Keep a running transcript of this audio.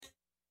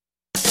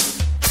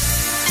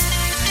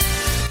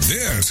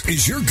This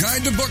is your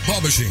guide to book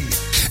publishing.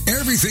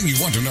 Everything you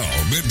want to know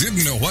but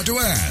didn't know what to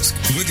ask.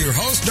 With your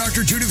host,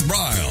 Dr. Judith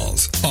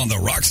Briles, on the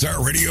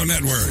Rockstar Radio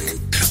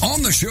Network.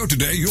 On the show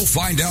today, you'll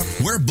find out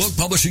where book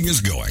publishing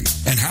is going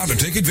and how to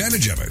take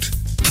advantage of it.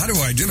 How to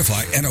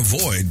identify and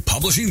avoid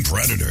publishing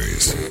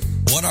predators.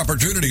 What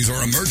opportunities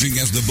are emerging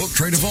as the book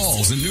trade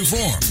evolves in new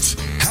forms.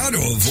 How to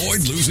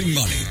avoid losing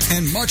money,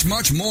 and much,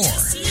 much more.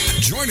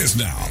 Join us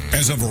now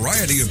as a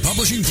variety of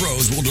publishing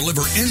pros will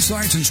deliver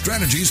insights and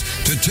strategies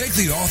to take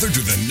the author to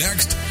the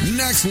next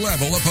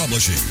level of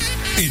publishing.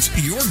 It's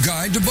your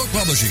guide to book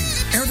publishing.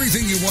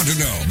 Everything you want to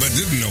know but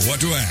didn't know what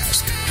to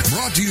ask.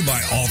 Brought to you by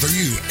Author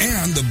You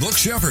and The Book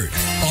Shepherd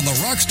on the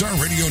Rockstar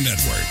Radio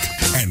Network.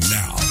 And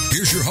now,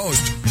 here's your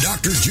host,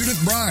 Dr. Judith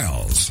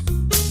Briles.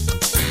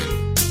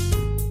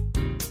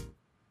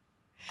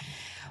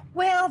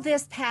 Well,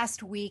 this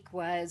past week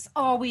was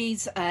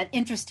always an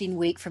interesting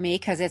week for me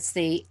because it's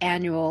the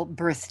annual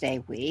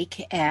birthday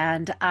week,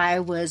 and I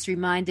was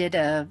reminded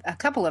of a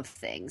couple of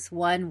things.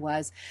 One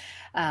was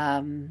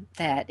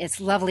that it's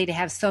lovely to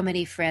have so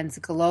many friends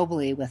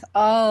globally with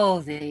all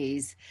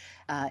these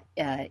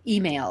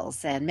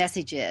emails and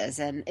messages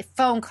and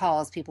phone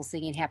calls, people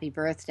singing happy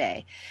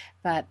birthday.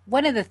 But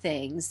one of the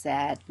things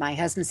that my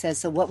husband says,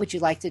 so what would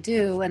you like to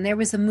do? And there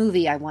was a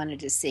movie I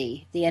wanted to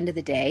see at the end of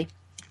the day.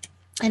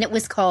 And it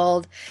was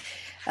called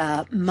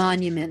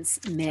Monuments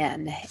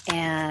Men.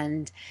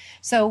 And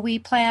so we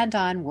planned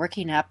on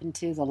working up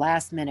into the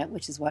last minute,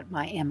 which is what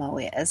my MO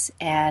is.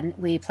 And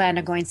we planned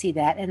on going to see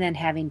that and then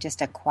having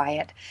just a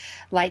quiet,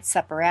 light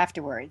supper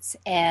afterwards.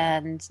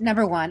 And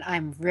number one,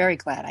 I'm very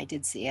glad I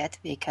did see it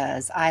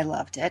because I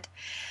loved it.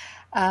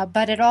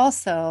 But it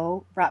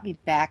also brought me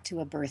back to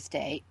a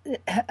birthday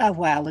a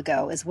while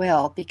ago as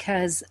well,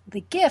 because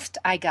the gift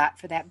I got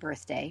for that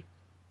birthday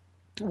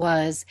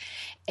was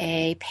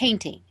a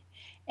painting.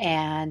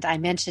 And I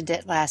mentioned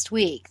it last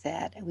week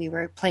that we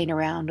were playing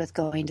around with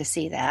going to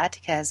see that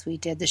because we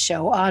did the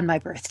show on my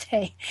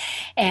birthday.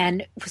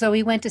 And so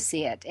we went to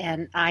see it,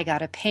 and I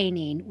got a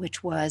painting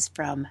which was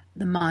from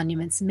the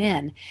Monuments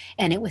Men,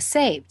 and it was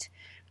saved.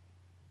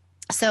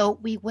 So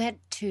we went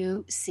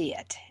to see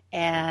it,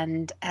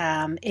 and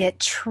it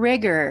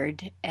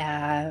triggered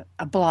a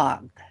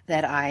blog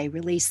that I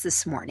released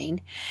this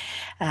morning,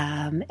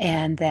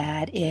 and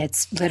that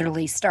it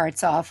literally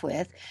starts off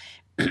with,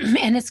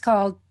 and it's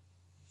called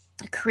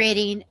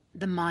Creating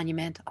the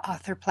Monument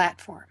Author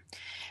Platform.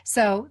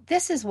 So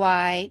this is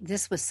why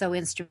this was so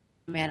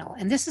instrumental,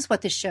 and this is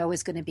what the show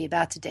is going to be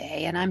about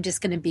today, and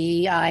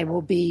I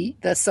will be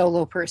the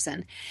solo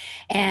person,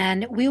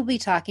 and we'll be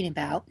talking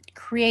about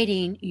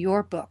creating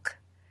your book,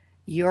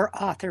 your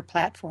author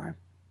platform,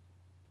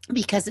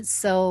 because it's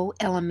so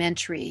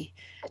elementary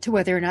to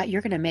whether or not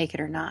you're going to make it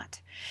or not.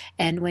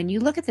 And when you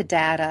look at the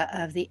data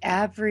of the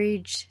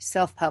average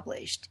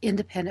self-published,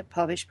 independent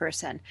published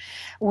person,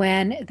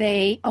 when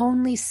they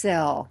only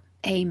sell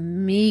a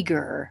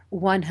meager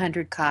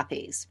 100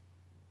 copies,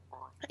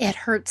 it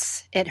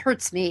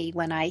hurts me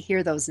when I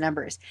hear those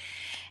numbers.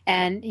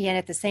 And yet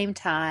at the same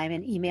time,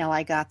 an email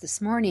I got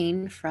this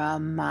morning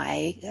from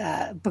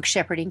my book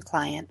shepherding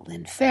client,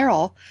 Lynn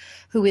Farrell,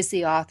 who is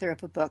the author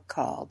of a book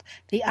called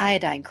The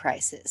Iodine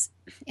Crisis.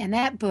 And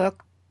that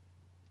book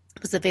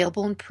was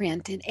available in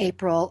print in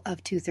April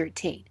of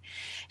 2013.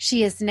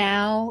 She has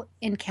now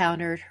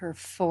encountered her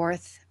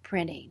fourth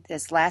printing.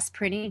 This last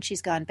printing,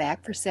 she's gone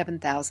back for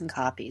 7,000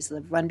 copies. The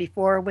one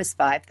before was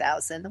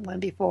 5,000. The one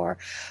before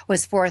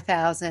was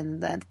 4,000.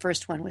 The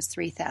first one was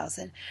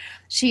 3,000.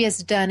 She has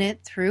done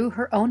it through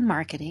her own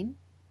marketing,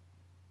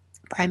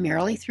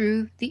 primarily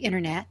through the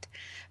internet,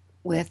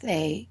 with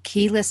a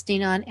key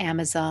listing on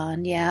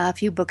Amazon. Yeah, a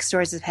few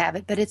bookstores have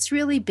it, but it's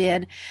really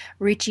been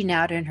reaching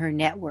out in her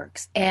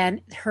networks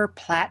and her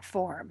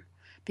platform,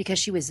 because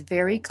she was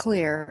very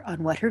clear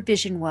on what her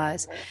vision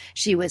was.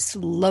 She was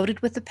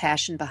loaded with the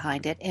passion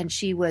behind it, and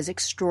she was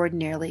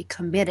extraordinarily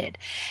committed.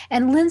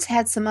 And Lynn's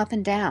had some up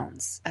and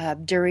downs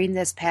during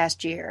this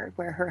past year,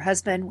 where her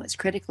husband was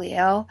critically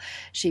ill.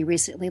 She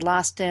recently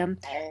lost him,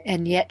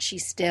 and yet she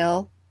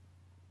still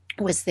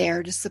was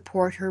there to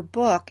support her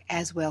book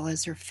as well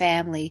as her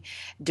family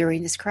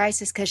during this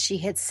crisis, because she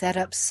had set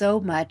up so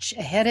much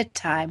ahead of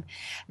time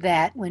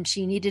that when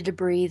she needed to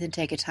breathe and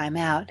take a time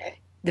out,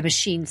 the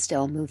machine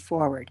still moved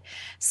forward.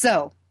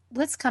 So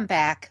let's come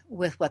back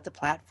with what the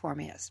platform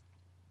is.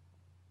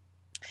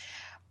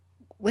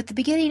 With the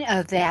beginning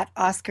of that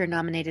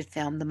Oscar-nominated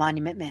film, The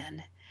Monument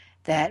Men,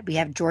 that we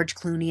have George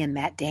Clooney and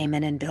Matt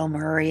Damon and Bill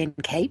Murray and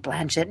Kate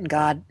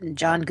Blanchett and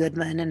John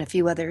Goodman and a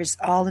few others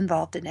all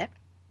involved in it.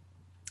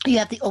 You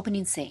have the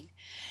opening scene.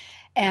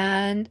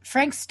 And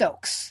Frank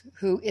Stokes,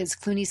 who is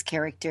Clooney's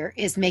character,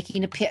 is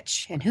making a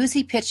pitch. And who's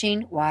he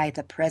pitching? Why,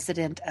 the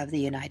President of the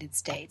United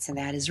States, and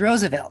that is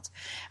Roosevelt.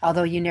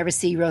 Although you never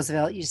see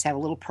Roosevelt, you just have a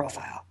little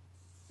profile.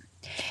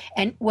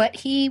 And what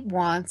he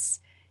wants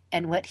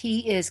and what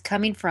he is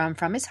coming from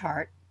his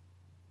heart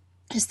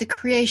is the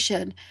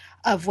creation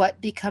of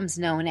what becomes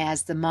known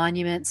as the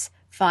Monuments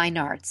Fine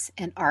Arts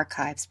and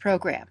Archives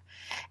program.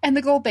 And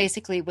the goal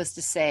basically was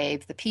to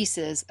save the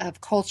pieces of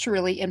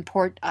culturally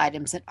important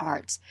items and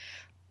arts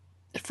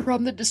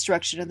from the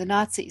destruction of the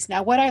Nazis.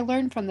 Now, what I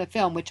learned from the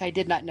film, which I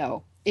did not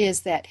know,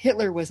 is that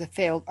Hitler was a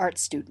failed art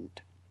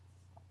student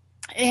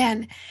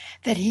and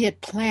that he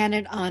had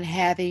planned on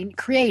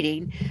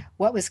creating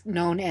what was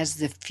known as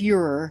the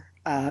Fuhrer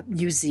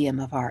Museum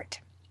of Art.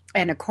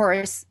 And of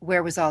course,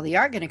 where was all the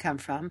art going to come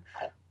from?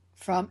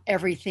 From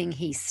everything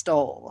he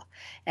stole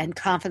and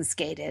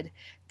confiscated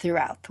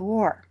throughout the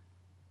war.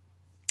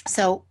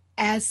 So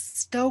as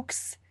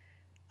Stokes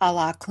a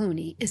la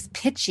Clooney is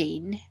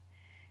pitching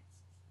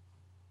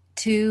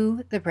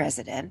to the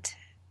president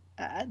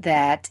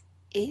that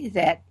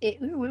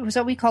it was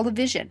what we call a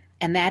vision,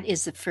 and that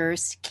is the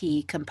first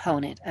key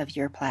component of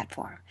your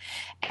platform.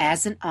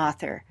 As an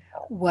author,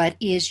 what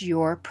is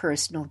your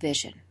personal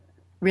vision?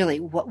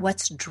 Really,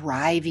 what's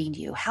driving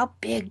you? How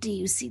big do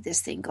you see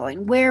this thing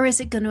going? Where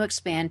is it going to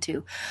expand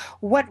to?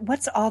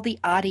 What's all the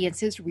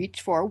audiences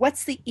reach for?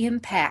 What's the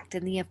impact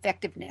and the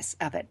effectiveness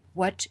of it?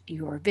 What's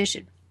your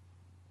vision?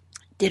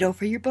 Ditto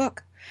for your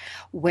book.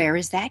 Where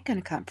is that going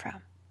to come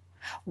from?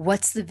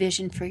 What's the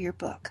vision for your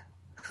book?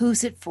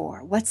 Who's it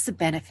for? What's the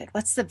benefit?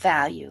 What's the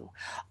value?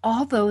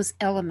 All those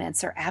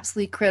elements are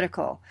absolutely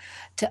critical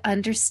to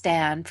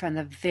understand from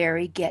the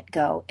very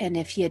get-go. And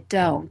if you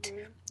don't,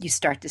 you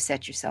start to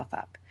set yourself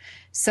up.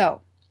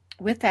 So,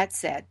 with that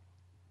said,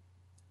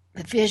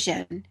 the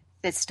vision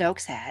that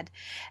Stokes had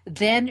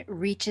then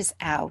reaches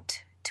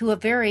out to a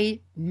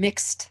very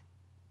mixed,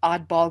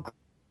 oddball group.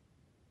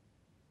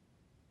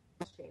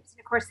 And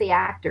of course, the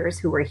actors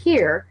who are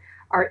here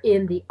are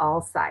in the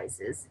all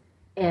sizes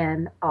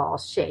and all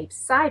shapes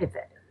side of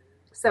it.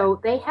 So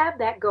they have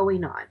that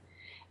going on.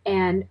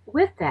 And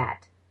with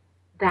that,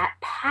 that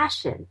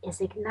passion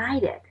is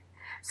ignited.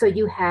 So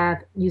you have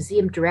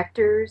museum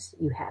directors,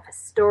 you have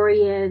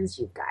historians,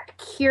 you've got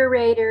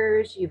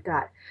curators, you've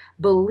got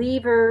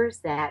believers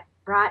that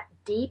brought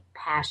deep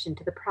passion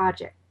to the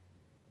project.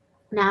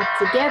 Now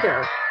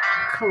together,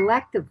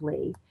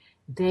 collectively,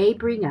 they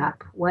bring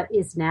up what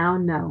is now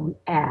known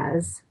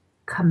as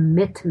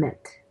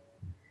commitment.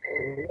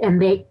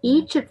 And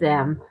each of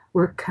them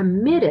were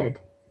committed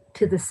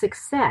to the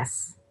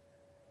success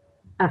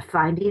of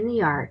finding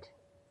the art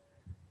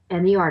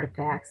and the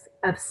artifacts,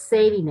 of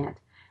saving it,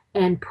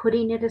 and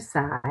putting it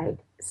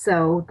aside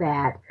so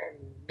that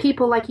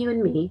people like you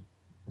and me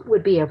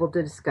would be able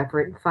to discover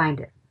it and find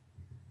it.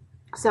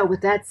 So with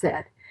that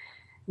said,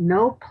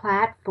 no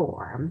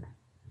platform,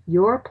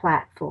 your book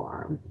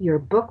platform,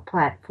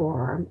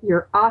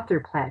 your author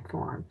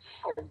platform,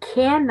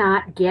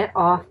 cannot get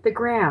off the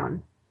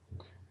ground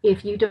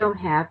if you don't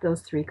have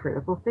those three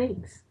critical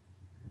things: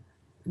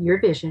 your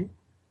vision,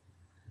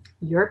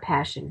 your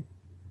passion,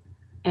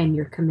 and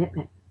your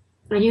commitment.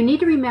 And you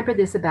need to remember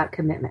this about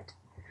commitment.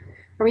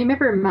 I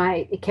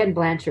remember Ken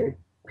Blanchard,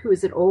 who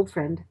is an old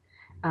friend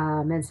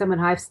and someone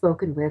I've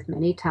spoken with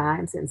many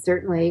times, and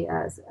certainly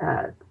as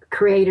a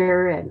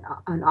creator and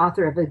an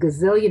author of a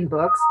gazillion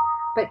books,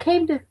 but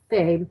came to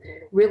fame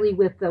really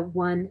with the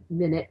 1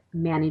 Minute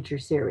Manager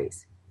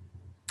series.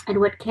 And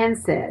what Ken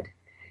said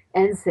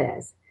and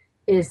says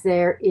is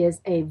there is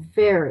a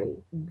very,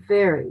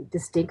 very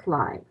distinct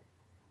line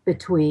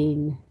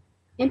between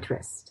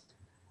interest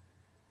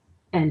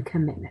and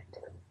commitment.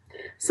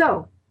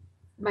 So,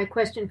 my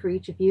question for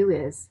each of you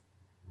is,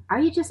 are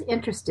you just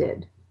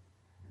interested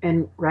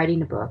in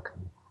writing a book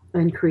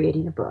and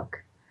creating a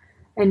book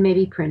and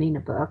maybe printing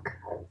a book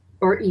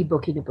or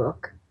e-booking a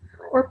book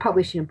or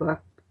publishing a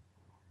book,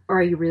 or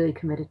are you really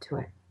committed to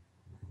it?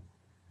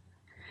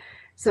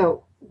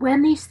 So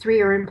when these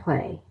three are in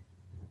play,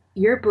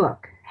 your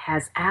book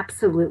has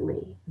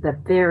absolutely the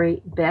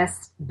very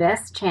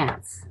best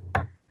chance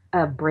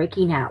of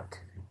breaking out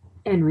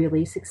and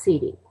really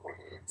succeeding.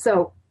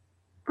 So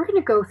we're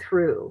going to go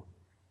through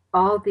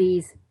all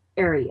these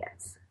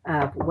areas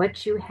of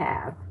what you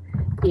have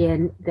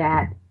in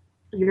that,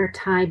 your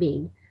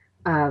timing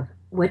of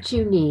what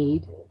you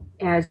need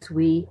as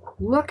we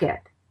look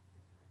at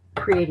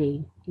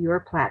creating your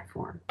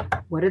platform.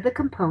 What are the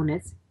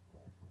components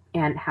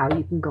and how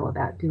you can go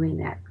about doing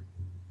that?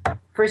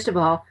 First of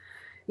all,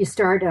 you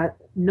start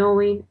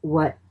knowing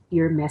what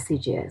your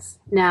message is.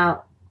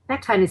 Now,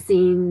 that kind of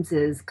seems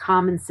as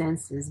common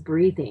sense as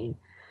breathing,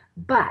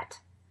 but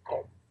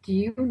do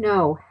you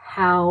know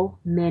how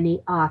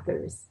many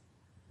authors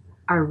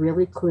are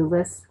really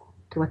clueless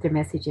to what their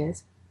message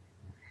is?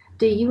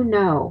 Do you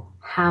know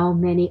how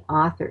many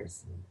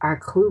authors are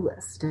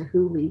clueless to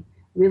who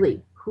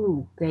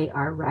they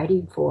are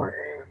writing for?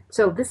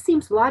 So this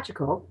seems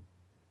logical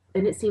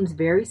and it seems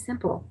very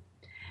simple,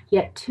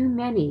 yet too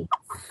many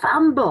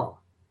fumble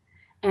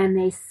and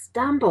they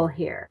stumble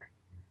here.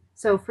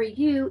 So for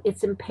you,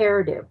 it's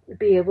imperative to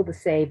be able to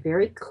say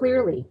very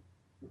clearly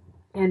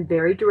and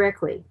very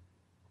directly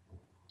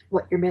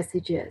what your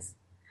message is.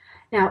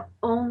 Now,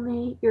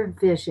 only your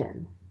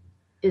vision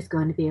is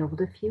going to be able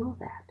to fuel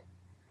that.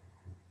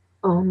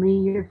 Only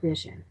your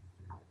vision.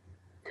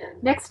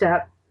 Next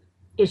up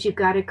is you've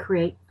got to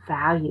create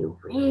value,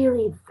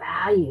 really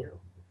value.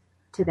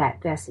 to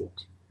that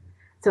message.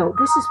 So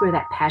this is where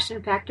that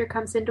passion factor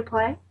comes into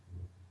play.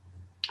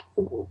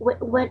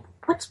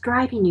 What's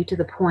driving you to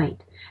the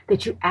point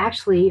that you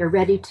actually are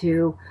ready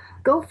to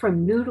go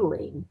from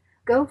noodling,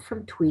 go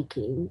from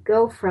tweaking,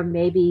 go from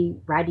maybe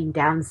writing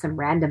down some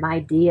random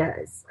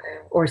ideas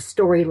or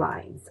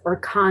storylines or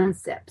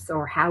concepts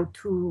or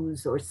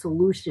how-tos or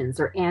solutions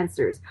or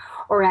answers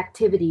or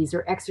activities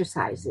or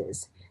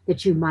exercises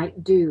that you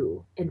might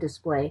do and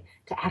display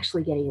to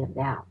actually getting them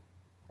down,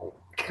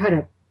 kind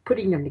of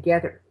putting them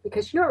together.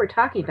 Because you know what we're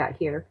talking about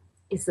here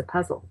is the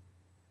puzzle.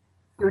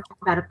 We're talking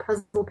about a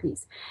puzzle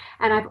piece.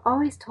 And I've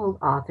always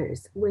told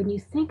authors, when you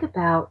think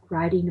about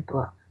writing a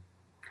book,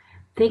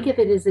 think of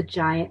it as a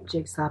giant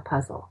jigsaw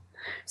puzzle.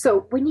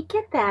 So when you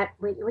get that,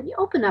 when you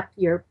open up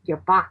your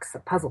box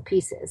of puzzle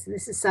pieces, and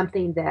this is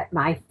something that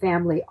my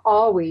family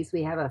always,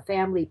 we have a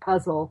family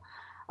puzzle,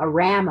 a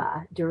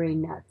Rama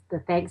during the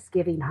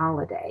Thanksgiving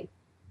holiday.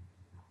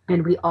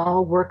 And we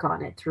all work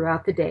on it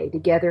throughout the day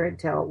together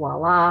until,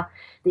 voila,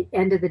 the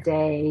end of the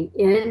day,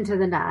 into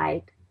the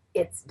night,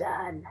 it's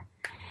done.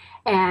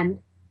 And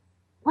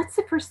what's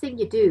the first thing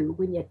you do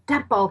when you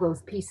dump all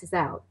those pieces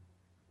out?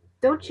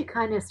 Don't you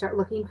kind of start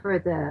looking for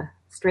the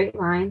straight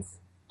lines?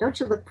 Don't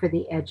you look for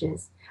the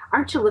edges?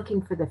 Aren't you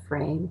looking for the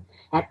frame?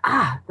 And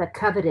the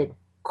coveted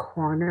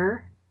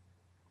corner?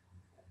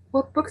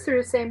 Well, books are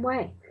the same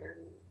way.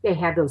 They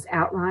have those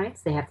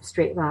outlines, they have the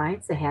straight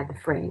lines, they have the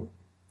frame.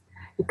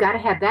 You've got to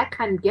have that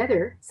kind of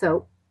together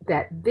so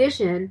that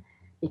vision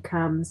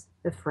becomes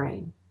the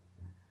frame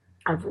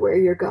of where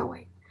you're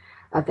going,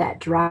 of that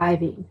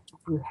driving.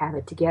 You have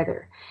it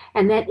together.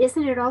 And then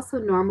isn't it also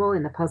normal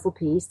in the puzzle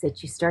piece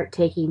that you start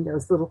taking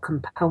those little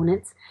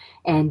components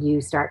and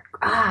you start,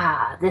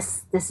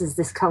 this is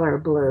this color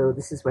of blue.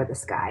 This is where the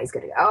sky is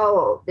going to go.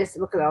 Oh,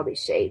 look at all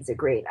these shades of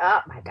green.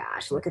 Oh my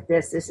gosh, look at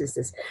this. This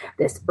is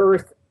this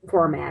earth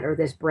format or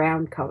this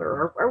brown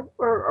color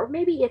or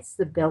maybe it's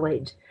the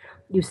village.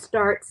 You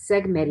start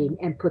segmenting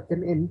and put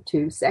them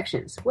into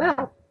sections.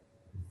 Well,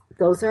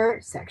 those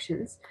are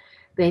sections.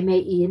 They may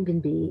even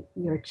be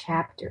your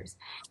chapters.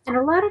 And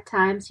a lot of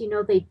times,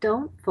 they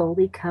don't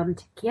fully come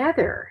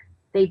together.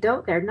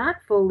 They're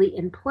not fully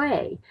in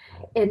play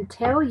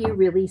until you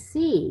really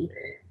see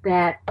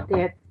that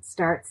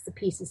starts the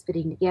pieces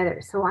fitting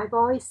together. So I've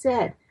always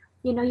said,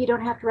 you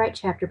don't have to write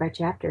chapter by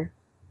chapter.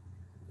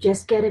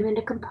 Just get them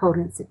into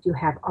components that you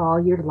have all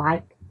your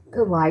like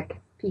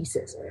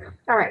pieces.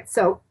 All right.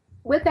 So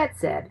with that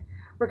said,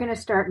 we're going to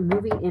start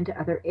moving into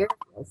other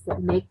areas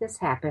that make this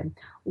happen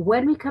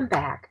when we come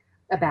back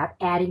about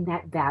adding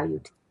that value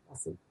to the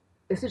lesson.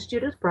 This is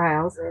Judith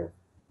Briles.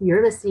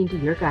 You're listening to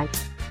Your Guide.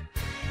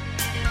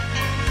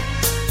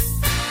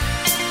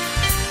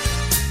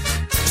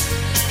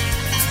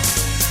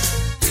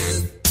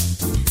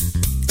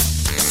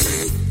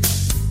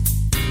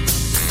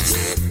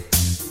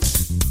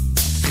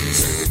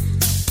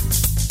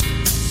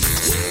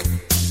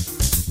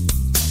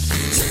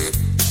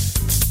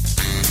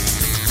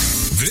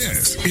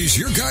 Is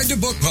your guide to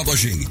book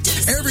publishing.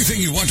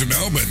 Everything you want to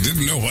know but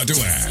didn't know what to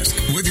ask.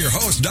 With your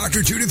host,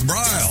 Dr. Judith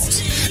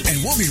Briles.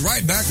 And we'll be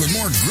right back with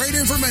more great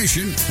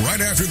information right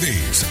after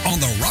these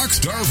on the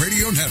Rockstar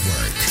Radio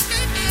Network.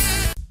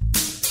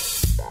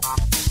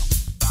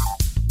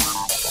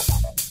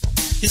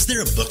 Is there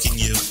a book in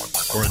you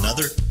or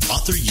another?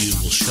 Author U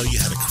will show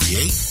you how to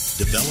create,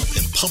 develop,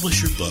 and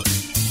publish your book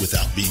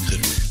without being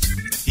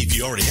hoodwinked. If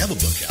you already have a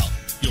book out,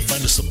 you'll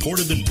find a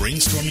supportive and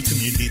brainstorming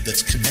community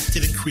that's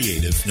connected and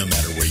creative no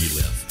matter where you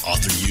live.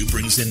 Author U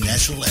brings in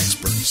national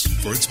experts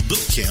for its book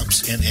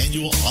camps and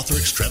annual author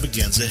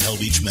extravaganza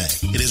held each May.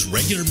 It has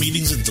regular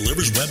meetings and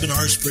delivers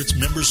webinars for its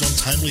members on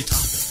timely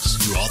topics.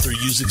 Through Author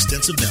U's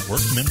extensive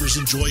network, members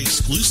enjoy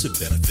exclusive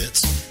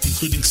benefits,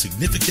 including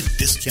significant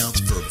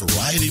discounts for a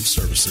variety of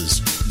services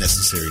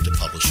necessary to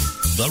publishing.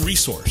 The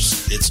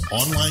Resource, its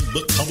online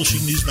book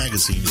publishing news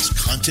magazine, is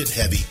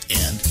content-heavy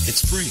and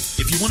it's free.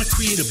 If you want to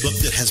create a book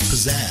that has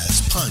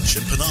pizzazz, punch,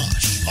 and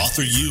panache,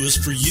 Author U is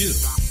for you.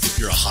 If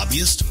you're a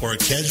hobbyist or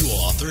a casual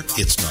author,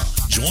 it's not.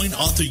 Join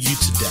Author U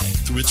today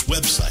through its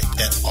website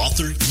at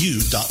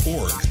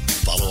authoru.org.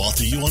 Follow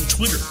Author U on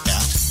Twitter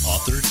at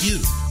AuthorU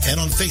and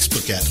on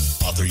Facebook at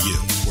Author U,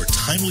 where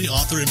timely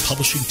author and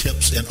publishing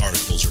tips and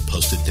articles are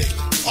posted daily.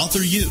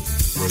 Author U,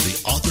 where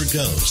the author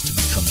goes to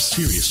become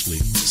seriously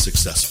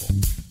successful.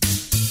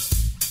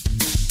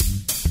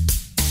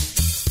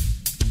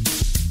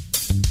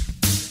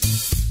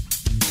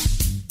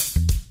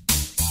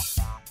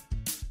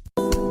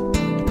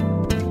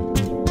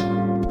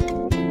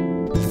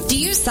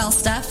 Sell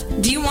stuff?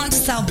 Do you want to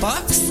sell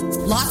books?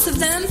 Lots of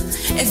them?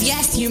 If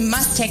yes, you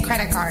must take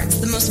credit cards,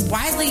 the most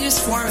widely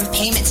used form of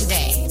payment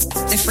today.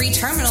 The Free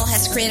Terminal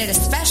has created a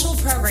special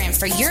program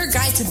for your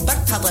guide to book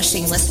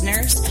publishing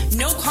listeners.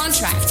 No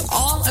contract.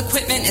 All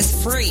equipment is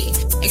free.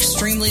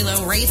 Extremely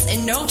low rates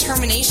and no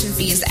termination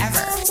fees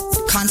ever.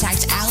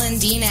 Contact Alan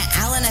Dean at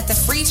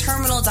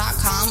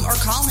allen@thefreeterminal.com or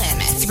call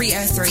him at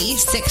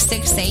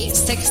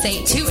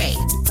 303-668-6828.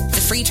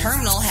 The free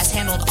terminal has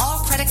handled all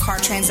credit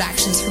card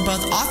transactions for both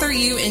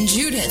AuthorU and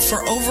Judith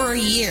for over a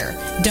year.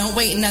 Don't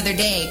wait another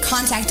day.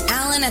 Contact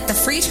Alan at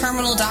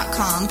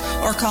thefreeterminal.com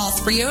or call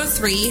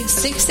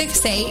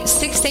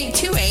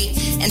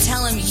 303-668-6828 and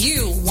tell him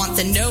you want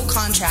the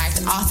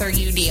no-contract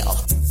AuthorU deal.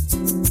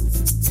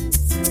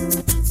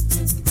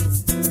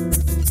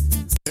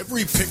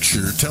 Every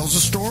picture tells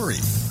a story.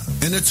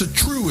 And it's a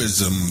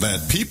truism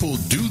that people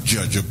do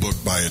judge a book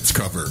by its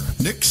cover.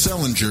 Nick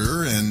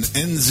Sellinger and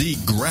NZ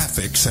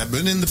Graphics have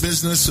been in the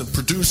business of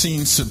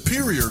producing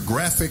superior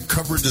graphic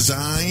cover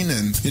design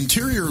and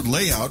interior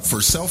layout for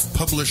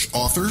self-published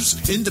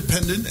authors,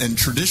 independent and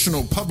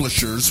traditional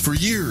publishers for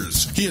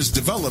years. He has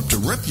developed a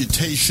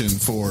reputation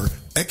for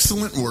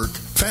excellent work,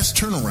 fast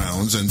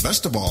turnarounds, and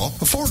best of all,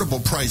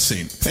 affordable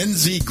pricing.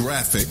 NZ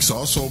Graphics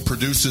also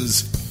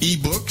produces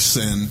ebooks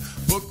and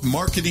book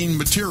marketing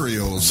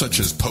materials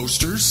such as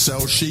posters,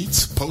 sell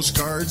sheets,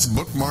 postcards,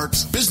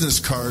 bookmarks, business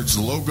cards,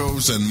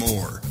 logos, and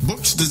more.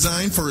 Books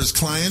designed for his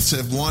clients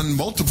have won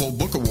multiple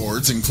book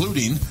awards,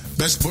 including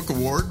Best Book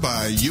Award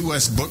by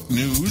U.S. Book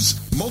News,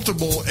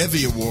 multiple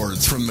Evie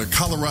Awards from the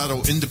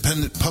Colorado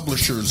Independent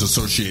Publishers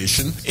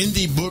Association,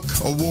 Indie Book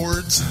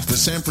Awards, the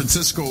San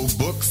Francisco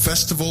Book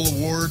Festival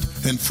Award,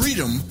 and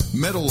Freedom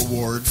Medal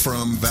Award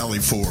from Valley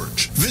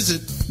Forge.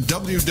 Visit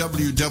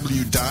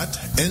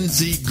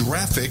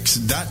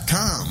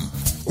www.nzgraphics.com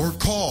or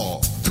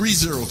call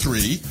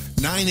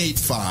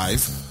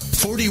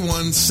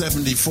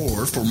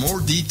 303-985-4174 for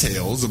more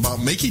details about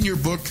making your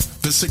book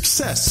the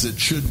success it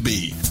should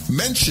be.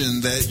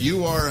 Mention that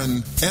you are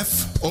an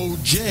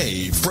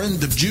FOJ,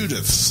 friend of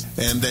Judith's,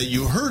 and that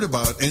you heard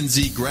about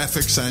NZ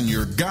Graphics on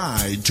your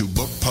guide to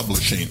book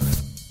publishing.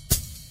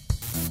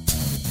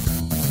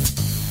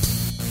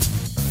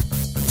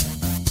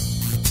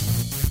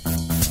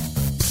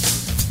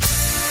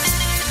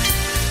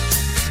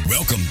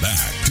 Welcome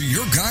back to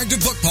your guide to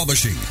book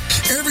publishing.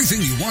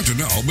 Everything you want to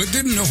know but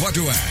didn't know what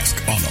to ask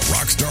on the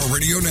Rockstar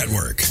Radio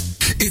Network.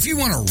 If you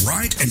want to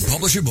write and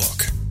publish a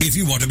book, if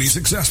you want to be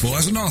successful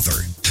as an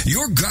author,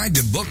 your guide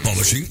to book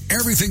publishing,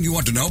 everything you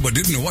want to know but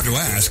didn't know what to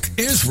ask,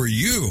 is for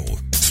you.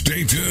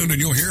 Stay tuned and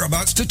you'll hear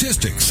about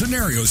statistics,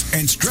 scenarios,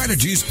 and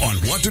strategies on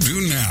what to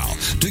do now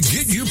to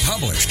get you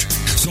published.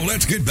 So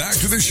let's get back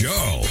to the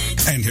show.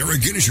 And here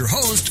again is your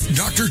host,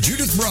 Dr.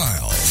 Judith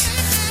Briles.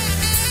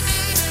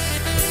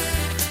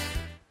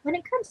 When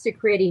it comes to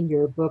creating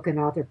your book and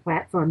author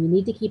platform, you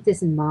need to keep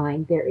this in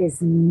mind. There is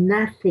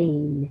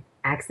nothing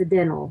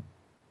accidental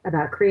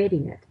about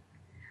creating it.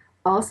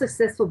 All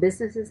successful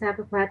businesses have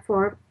a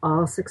platform.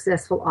 All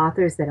successful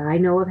authors that I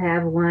know of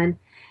have one.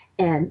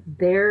 And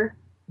their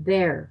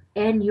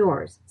and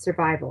yours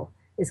survival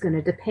is going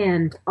to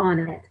depend on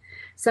it.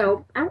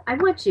 So I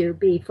want you,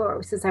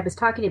 since I was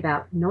talking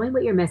about knowing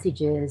what your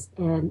message is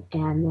and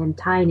then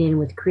tying in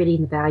with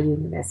creating the value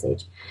in your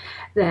message,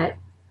 that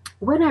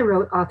when I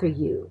wrote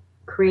AuthorU,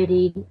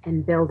 creating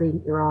and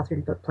building your author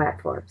and book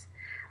platforms,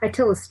 I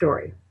tell a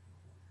story.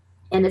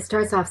 And it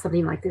starts off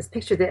something like this.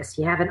 Picture this.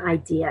 You have an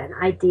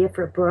idea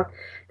for a book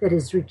that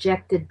is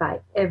rejected by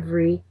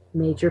every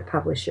major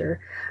publisher,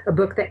 a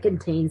book that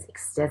contains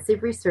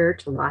extensive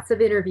research, lots of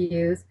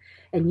interviews,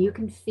 and you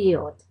can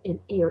feel it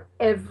in your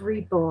every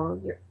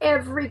bone, your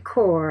every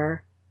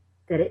core,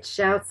 that it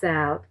shouts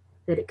out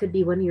that it could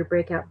be one of your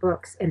breakout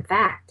books. In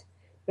fact,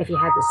 if you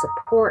had the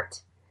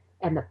support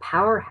and the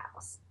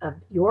powerhouse of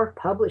your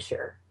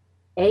publisher,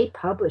 a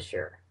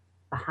publisher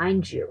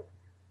behind you,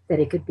 that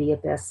it could be a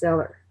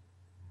bestseller.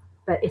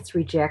 But it's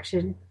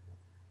rejection,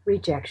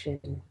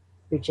 rejection,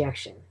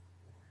 rejection.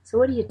 So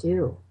what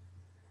do?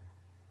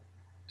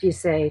 Do you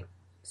say,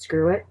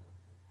 screw it,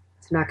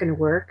 it's not going to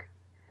work?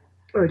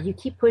 Or do you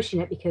keep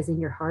pushing it because in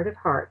your heart of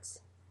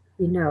hearts,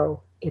 you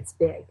know it's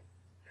big?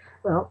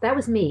 Well, that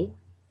was me.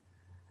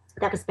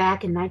 That was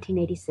back in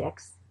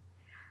 1986.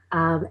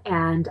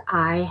 And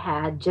I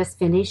had just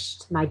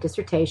finished my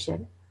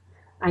dissertation.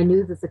 I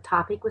knew that the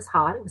topic was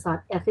hot. It was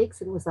on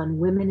ethics. It was on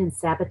women and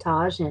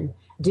sabotage and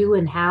do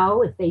and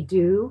how, if they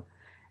do,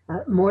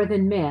 more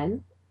than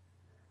men,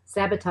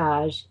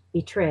 sabotage,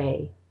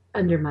 betray,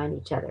 undermine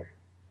each other.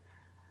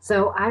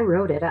 So I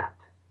wrote it up.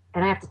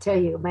 And I have to tell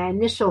you, my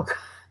initial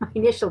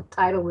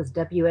title was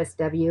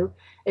WSW.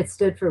 It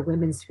stood for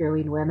Women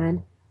Screwing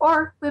Women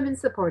or Women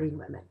Supporting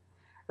Women.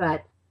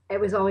 But it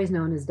was always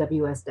known as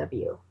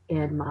WSW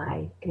in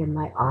my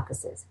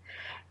offices.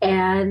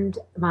 And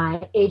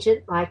my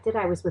agent liked it.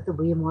 I was with the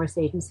William Morris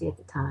Agency at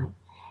the time.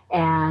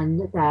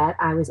 And that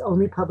I was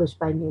only published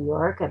by New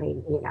York. I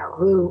mean, you know,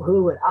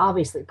 who would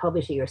obviously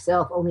publish it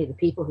yourself? Only the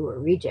people who are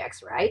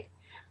rejects, right?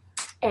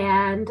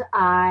 And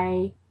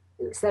I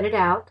set it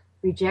out.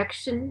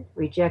 Rejection,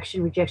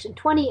 rejection, rejection.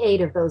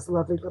 28 of those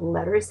lovely little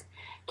letters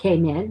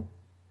came in.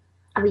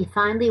 And we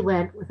finally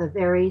went with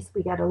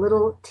we got a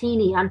little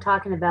teeny, I'm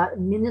talking about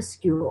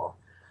minuscule,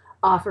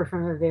 offer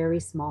from a very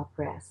small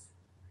press.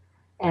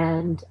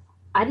 And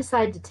I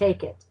decided to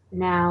take it.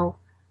 Now,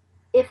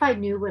 if I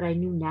knew what I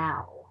knew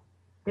now,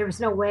 there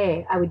was no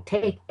way I would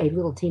take a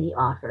little teeny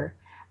offer,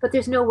 but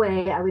there's no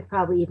way I would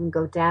probably even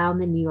go down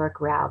the New York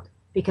route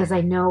because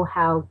I know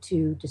how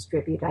to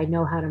distribute. I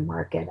know how to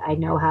market. I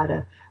know how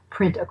to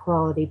print a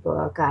quality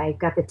book. I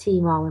got the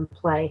team all in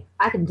play.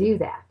 I can do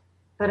that.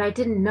 But I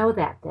didn't know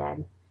that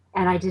then.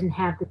 And I didn't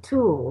have the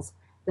tools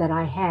that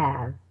I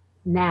have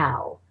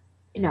now,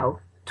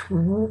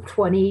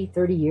 20,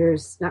 30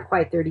 years, not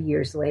quite 30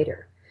 years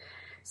later.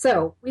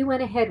 So we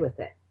went ahead with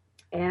it.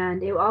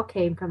 And it all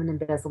came from an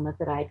embezzlement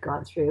that I had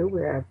gone through,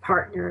 where a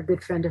partner, a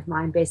good friend of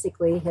mine,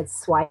 basically had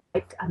swiped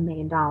 $1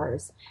 million.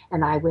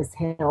 And I was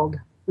held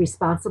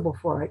responsible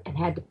for it and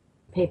had to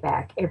pay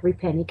back every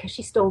penny because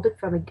she stole it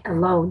from a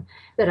loan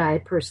that I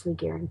had personally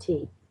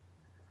guaranteed.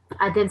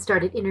 I then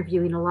started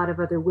interviewing a lot of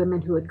other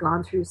women who had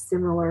gone through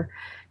similar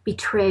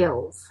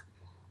betrayals,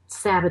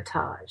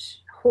 sabotage,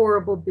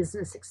 horrible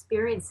business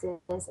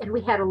experiences, and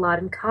we had a lot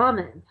in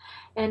common.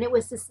 And it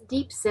was this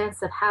deep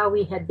sense of how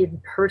we had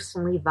been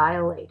personally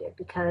violated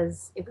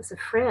because it was a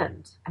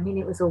friend. I mean,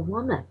 it was a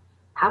woman.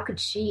 How could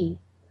she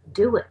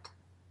do it?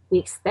 We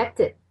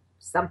expected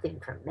something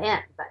from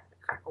men, but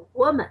from a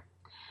woman.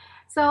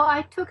 So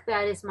I took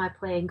that as my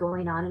plan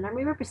going on. And I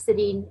remember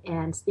sitting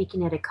and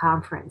speaking at a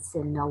conference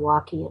in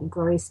Milwaukee, and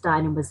Gloria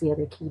Steinem was the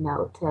other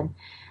keynote. And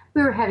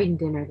we were having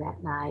dinner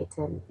that night,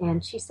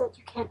 and she said,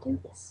 "You can't do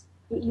this.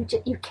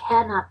 You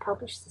cannot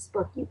publish this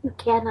book. You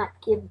cannot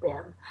give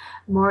them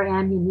more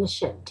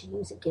ammunition to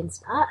use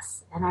against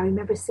us." And I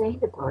remember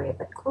saying to Gloria,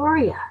 "But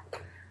Gloria,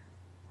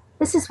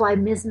 this is why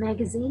Ms.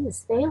 Magazine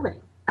is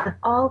failing. Of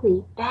all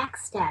the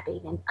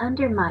backstabbing and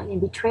undermining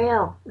and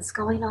betrayal that's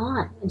going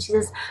on." And she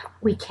says,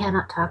 "We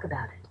cannot talk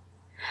about it."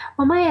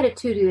 Well, my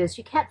attitude is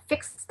you can't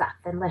fix stuff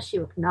unless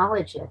you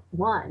acknowledge it,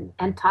 one,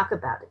 and talk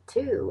about it,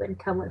 two, and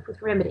come up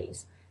with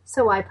remedies.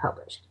 So I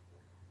published.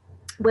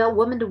 Well,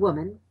 Woman to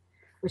Woman,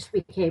 which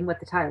became what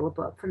the title of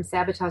the book, From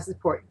Sabotage to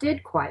Support,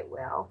 did quite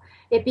well.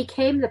 It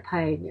became the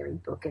pioneering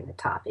book in the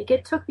topic.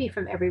 It took me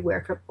from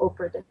everywhere from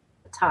Oprah to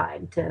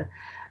Time to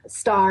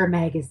Star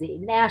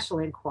Magazine, National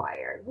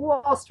Enquirer,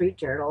 Wall Street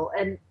Journal,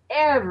 and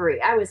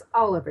I was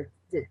all over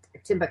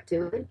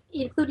Timbuktu,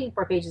 including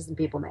 4 Pages in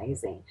People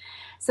magazine.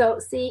 So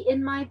see,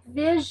 in my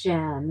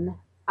vision,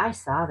 I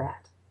saw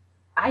that.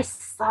 I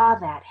saw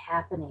that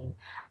happening.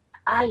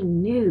 I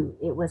knew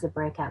it was a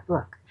breakout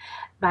book.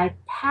 My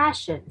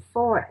passion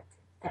for it,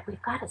 that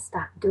we've got to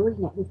stop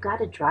doing it. We've got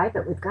to drive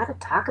it. We've got to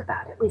talk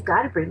about it. We've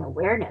got to bring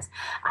awareness.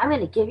 I'm going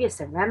to give you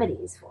some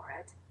remedies for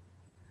it,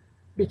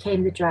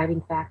 became the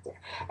driving factor.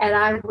 And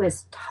I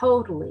was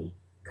totally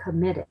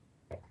committed.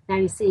 Now,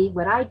 you see,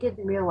 what I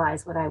didn't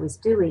realize what I was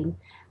doing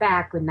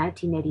back in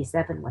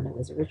 1987 when it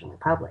was originally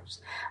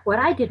published, what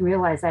I didn't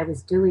realize I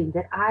was doing,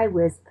 that I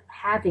was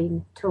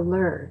having to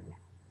learn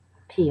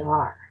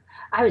PR.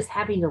 I was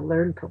having to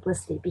learn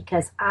publicity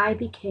because I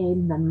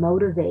became the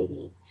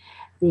motivating,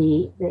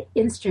 the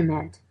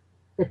instrument,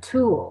 the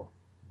tool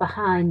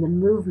behind the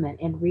movement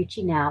and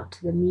reaching out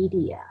to the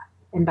media.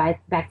 And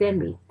back then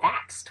we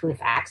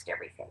faxed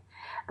everything.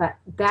 But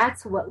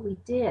that's what we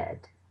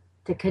did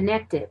to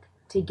connect it,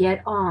 to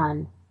get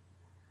on,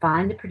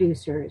 find the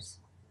producers,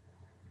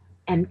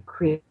 and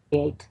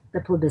create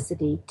the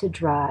publicity to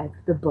drive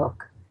the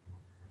book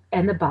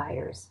and the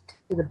buyers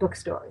to the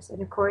bookstores.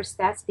 And of course,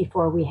 that's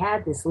before we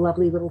had this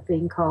lovely little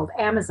thing called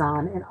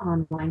Amazon and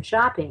online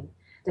shopping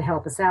to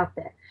help us out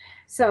there.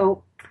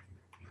 So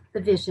the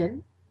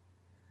vision,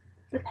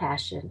 the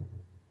passion,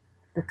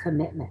 the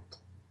commitment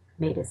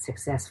made it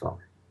successful.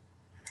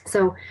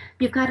 So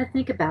you've got to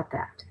think about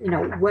that.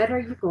 What are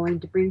you going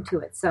to bring to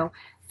it? So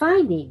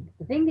the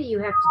thing that you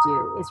have to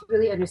do is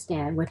really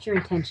understand what your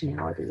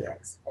intentionality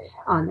is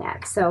on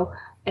that. So,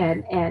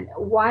 and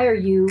why are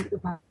you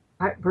the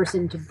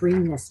person to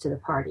bring this to the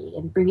party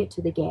and bring it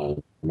to the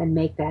game and then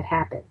make that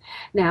happen?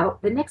 Now,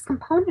 the next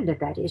component of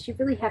that is you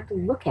really have to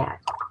look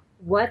at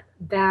what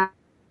value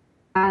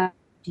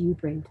do you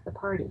bring to the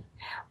party?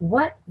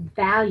 What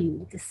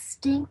value,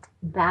 distinct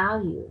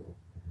value,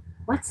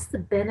 what's the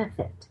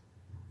benefit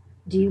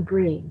do you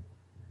bring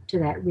to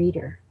that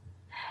reader?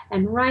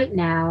 And right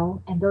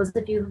now, and those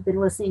of you who've been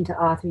listening to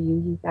Author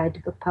You Guide to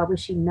Book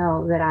Publishing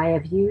know that I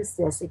have used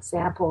this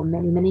example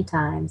many, many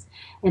times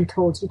and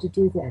told you to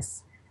do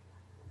this.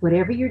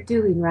 Whatever you're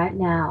doing right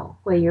now,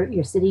 where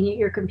you're sitting at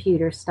your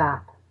computer,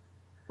 stop.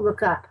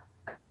 Look up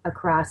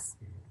across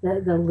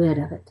the lid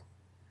of it.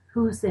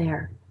 Who's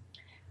there?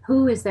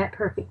 Who is that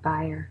perfect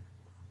buyer?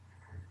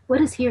 What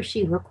does he or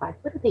she look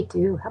like? What do they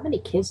do? How many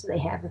kids do they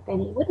have, if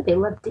any? What do they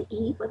love to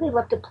eat? What do they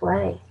love to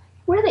play?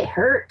 Where are they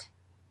hurt?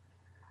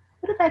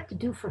 What do they like to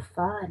do for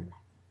fun?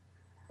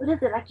 What do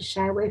they like to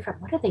shy away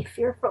from? What are they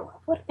fearful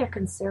of? What are their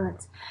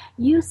concerns?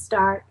 You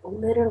start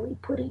literally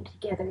putting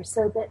together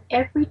so that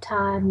every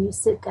time you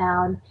sit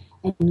down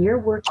and you're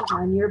working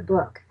on your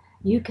book,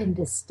 you can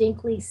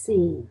distinctly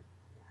see,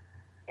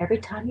 every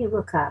time you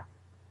look up,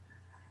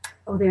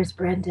 oh, there's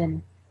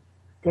Brendan,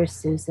 there's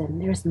Susan,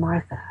 there's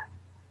Martha,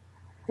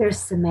 there's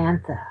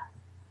Samantha,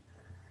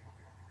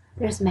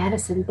 there's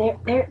Madison,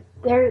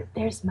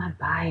 there's my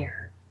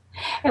buyer.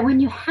 And when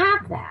you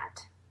have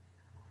that,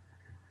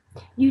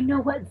 you know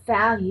what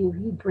value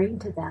you bring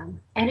to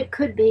them. And it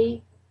could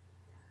be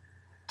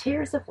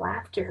tears of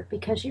laughter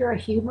because you're a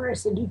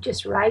humorist and you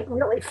just write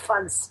really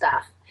fun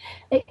stuff.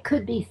 It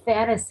could be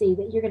fantasy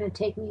that you're going to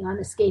take me on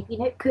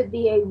escaping. It could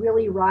be a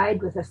really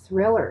ride with a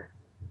thriller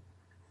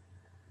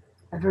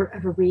of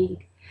a read.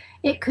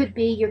 It could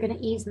be you're going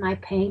to ease my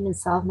pain and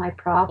solve my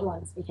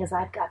problems because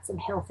I've got some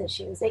health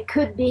issues. It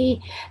could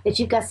be that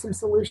you've got some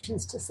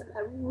solutions to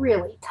a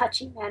really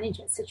touchy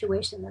management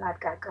situation that I've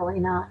got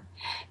going on.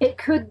 It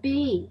could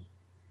be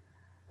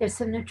there's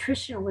some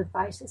nutritional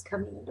advice that's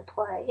coming into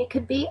play. It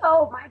could be,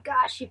 oh my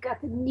gosh, you've got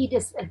the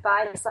neatest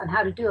advice on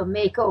how to do a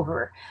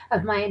makeover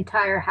of my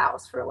entire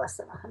house for less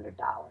than $100.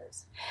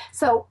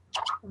 So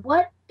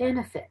what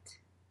benefit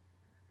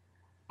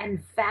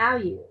and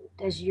value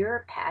does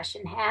your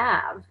passion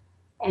have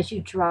as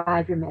you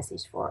drive your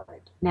message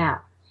forward?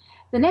 Now,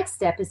 the next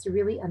step is to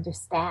really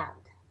understand,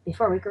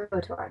 before we go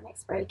to our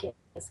next break,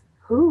 is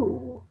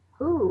who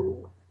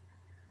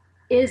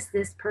is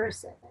this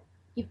person?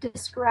 You've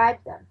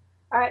described them.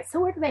 All right, so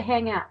where do they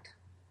hang out?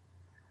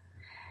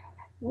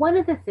 One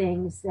of the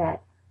things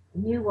that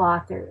new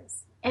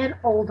authors and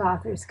old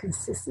authors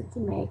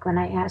consistently make when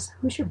I ask,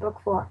 who's your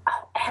book for?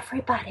 Oh,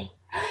 everybody.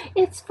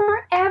 It's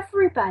for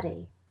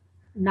everybody.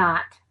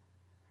 Not.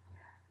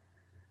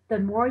 The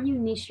more you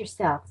niche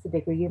yourself, the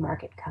bigger your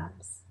market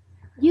comes.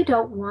 You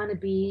don't want to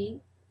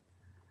be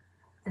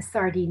the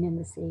sardine in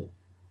the sea. You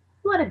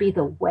want to be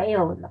the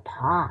whale in the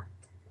pond.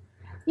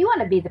 You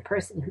want to be the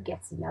person who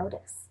gets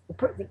noticed,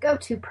 the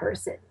go-to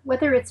person,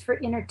 whether it's for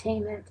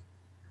entertainment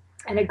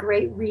and a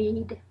great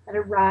read and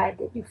a ride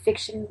that you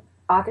fiction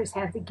authors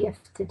have the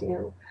gift to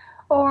do,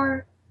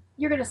 or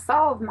you're going to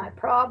solve my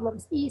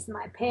problems, ease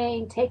my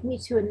pain, take me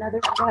to another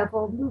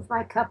level, move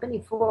my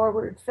company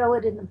forward, fill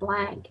it in the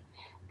blank,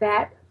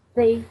 that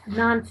the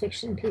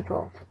nonfiction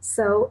people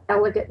so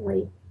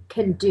elegantly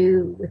can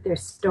do with their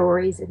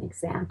stories and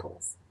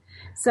examples.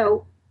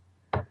 So,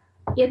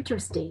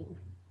 interesting.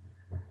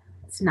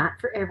 It's not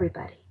for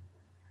everybody.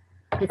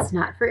 It's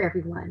not for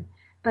everyone,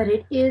 but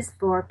it is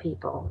for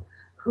people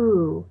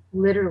who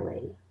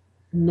literally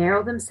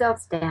narrow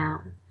themselves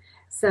down.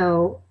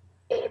 So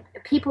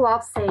people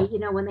all say,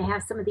 when they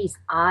have some of these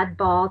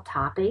oddball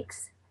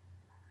topics,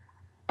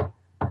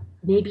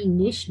 maybe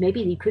niche,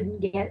 maybe you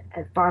couldn't get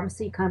a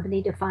pharmacy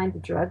company to find the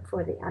drug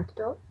for the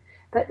antidote.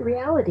 But the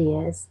reality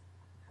is,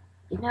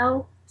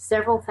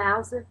 several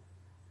thousand,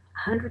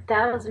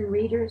 100,000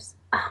 readers,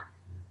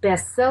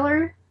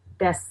 bestseller,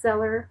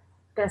 bestseller,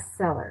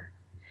 bestseller.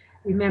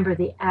 Remember,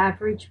 the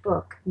average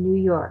book, New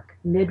York,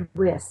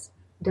 Midwest,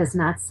 does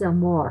not sell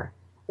more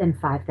than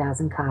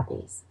 5,000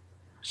 copies.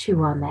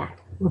 Chew on that.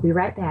 We'll be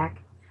right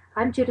back.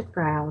 I'm Judith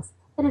Briles,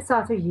 and it's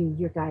Author You,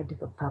 your guide to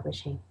book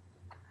publishing.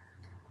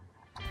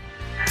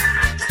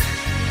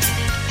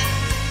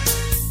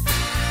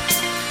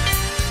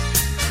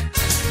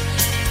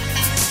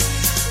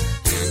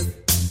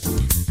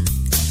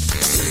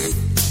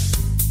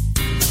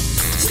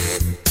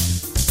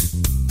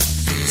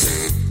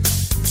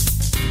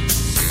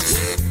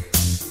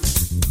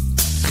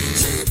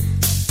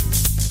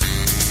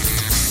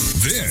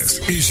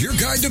 Is your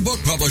guide to book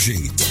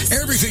publishing.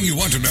 Everything you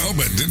want to know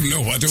but didn't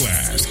know what to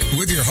ask.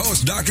 With your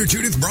host, Dr.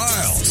 Judith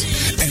Briles.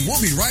 And we'll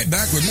be right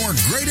back with more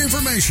great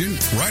information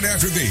right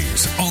after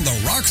these on the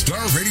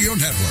Rockstar Radio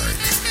Network.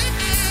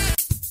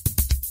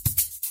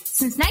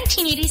 Since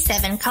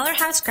 1987, Color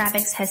House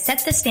Graphics has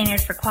set the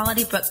standard for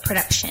quality book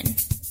production.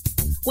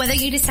 Whether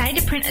you decide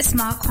to print a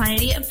small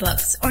quantity of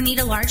books or need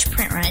a large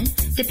print run,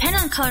 depend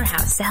on Color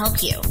House to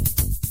help you.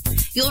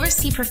 You'll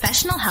receive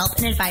professional help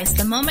and advice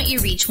the moment you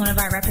reach one of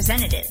our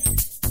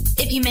representatives.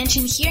 If you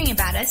mention hearing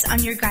about us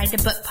on your guide to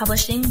book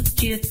publishing with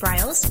Judith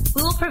Briles,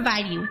 we will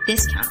provide you a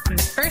discount on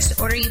the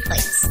first order you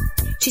place.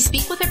 To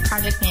speak with a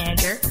project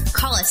manager,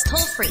 call us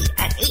toll-free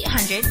at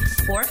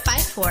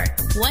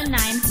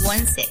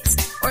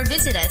 800-454-1916 or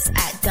visit us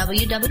at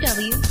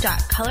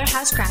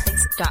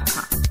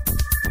www.colorhousegraphics.com.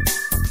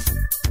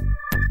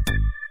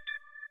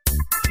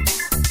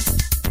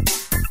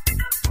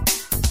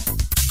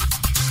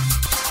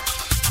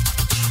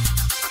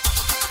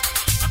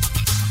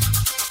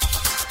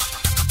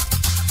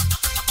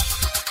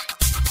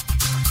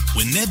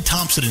 When Ned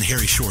Thompson and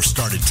Harry Shore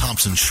started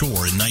Thompson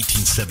Shore in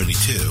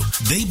 1972,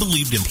 they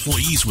believed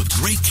employees with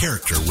great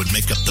character would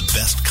make up the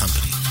best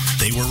company.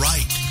 They were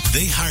right.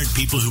 They hired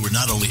people who were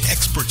not only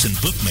experts in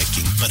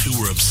bookmaking, but who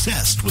were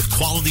obsessed with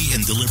quality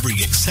and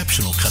delivering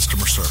exceptional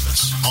customer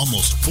service.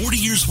 Almost 40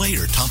 years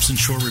later, Thompson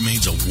Shore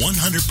remains a 100%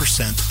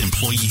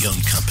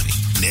 employee-owned company.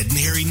 Ned and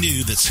Harry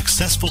knew that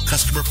successful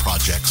customer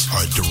projects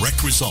are a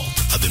direct result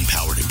of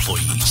empowered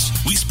employees.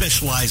 We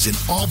specialize in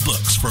all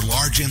books for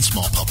large and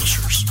small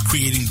publishers.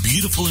 Creating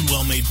beautiful and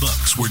well-made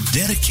books, we're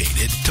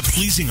dedicated to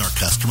pleasing our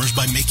customers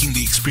by making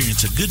the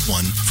experience a good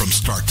one from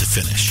start to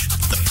finish.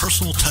 The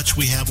personal touch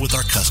we have with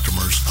our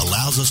customers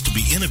allows us to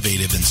be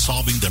innovative in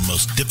solving their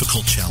most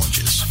difficult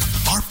challenges.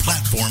 Our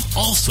platform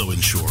also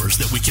ensures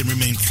that we can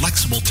remain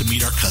flexible to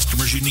meet our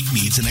customers' unique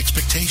needs and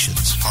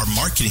expectations. Our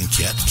marketing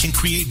kit can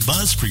create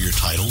buzz for your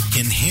title vital,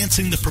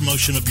 enhancing the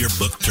promotion of your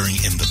book during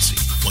infancy.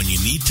 When you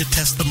need to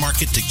test the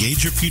market to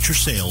gauge your future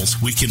sales,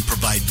 we can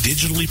provide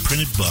digitally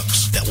printed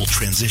books that will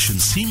transition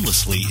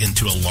seamlessly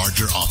into a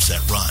larger offset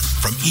run.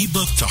 From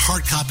ebook to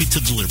hard copy to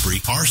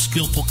delivery, our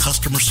skillful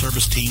customer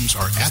service teams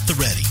are at the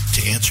ready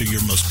to answer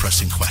your most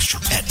pressing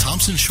question. At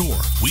Thompson Shore,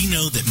 we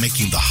know that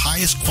making the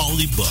highest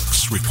quality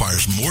books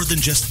requires more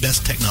than just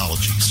best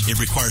technologies.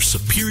 It requires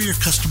superior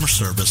customer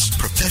service,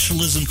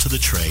 professionalism to the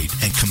trade,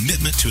 and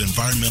commitment to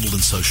environmental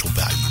and social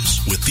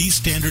values. With these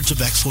standards of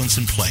excellence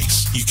in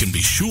place, you can be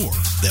sure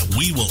that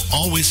we will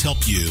always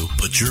help you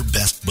put your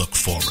best book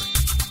forward.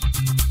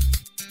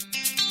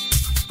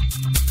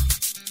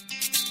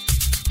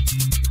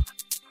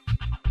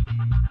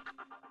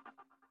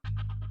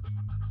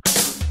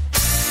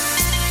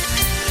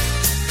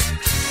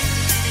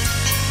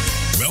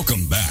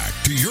 Welcome back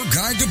to your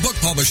guide to book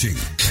publishing.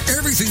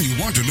 Everything you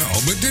want to know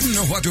but didn't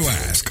know what to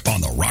ask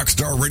on the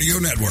Rockstar Radio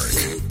Network.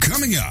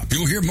 Coming up,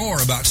 you'll hear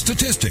more about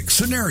statistics,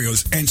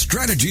 scenarios, and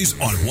strategies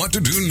on what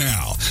to do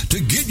now to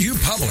get you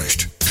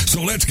published.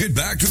 So let's get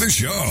back to the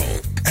show.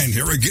 And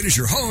here again is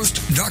your host,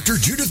 Dr.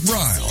 Judith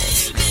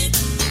Briles.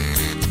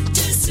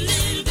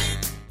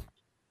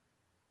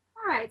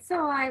 All right,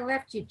 so I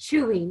left you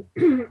chewing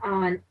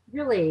on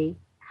really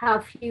how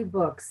few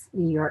books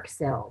New York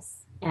sells.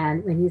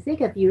 And when you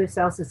think of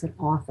yourself as an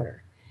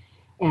author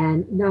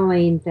and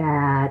knowing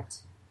that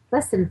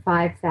less than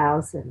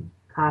 5,000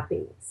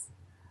 copies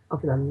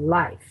over the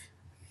life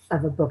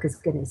of a book is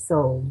going to be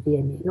sold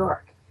via New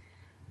York,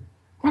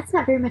 that's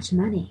not very much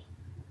money.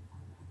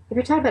 If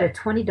you're talking about a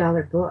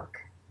 $20 book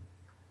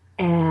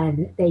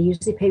and they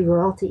usually pay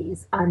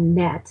royalties on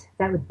net,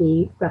 that would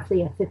be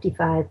roughly a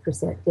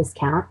 55%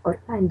 discount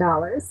or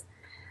 $9.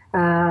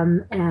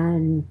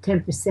 And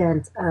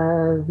 10%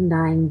 of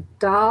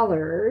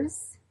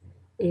 $9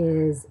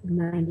 is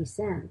 90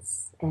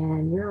 cents.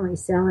 And you're only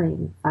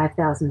selling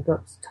 5,000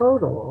 books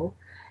total.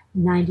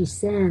 90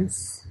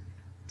 cents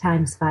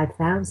times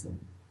 5,000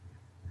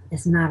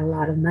 is not a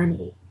lot of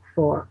money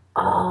for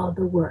all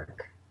the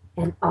work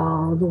and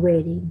all the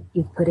waiting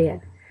you've put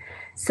in.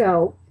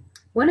 So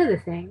one of the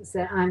things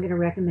that I'm going to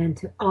recommend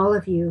to all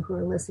of you who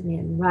are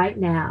listening right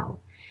now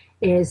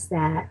is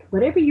that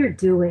whatever you're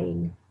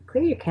doing,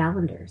 clear your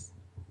calendars,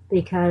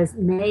 because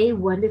May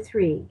 1 to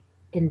 3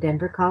 in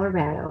Denver,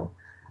 Colorado,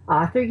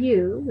 Author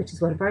U, which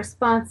is one of our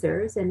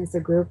sponsors, and it's a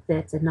group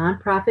that's a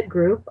nonprofit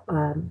group,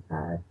 a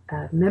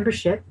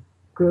membership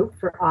group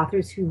for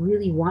authors who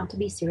really want to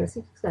be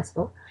seriously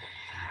successful,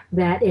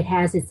 that it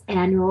has its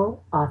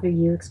annual Author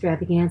U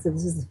extravaganza.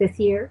 This is the 5th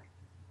year.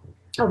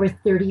 Over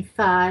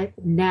 35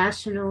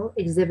 national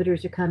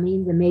exhibitors are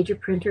coming, the major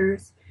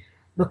printers,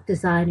 book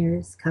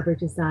designers, cover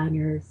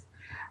designers.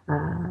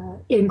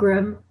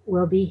 Ingram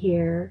will be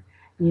here.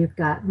 You've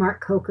got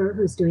Mark Coker,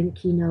 who's doing a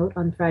keynote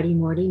on Friday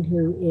morning,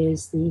 who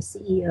is the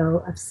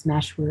CEO of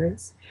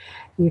Smashwords.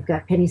 You've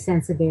got Penny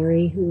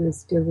Sansevieri, who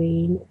is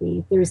doing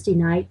the Thursday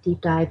night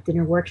deep dive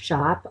dinner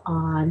workshop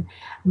on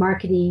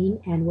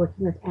marketing and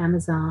working with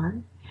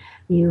Amazon.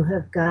 You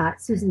have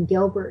got Susan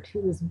Gilbert,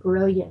 who is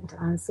brilliant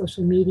on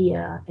social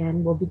media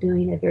and will be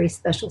doing a very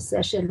special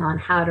session on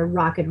how to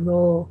rock and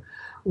roll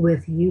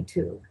with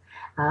YouTube.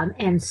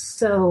 And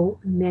so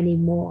many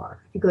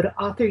more. If you go to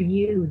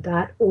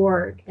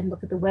authoru.org and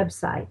look at the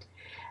website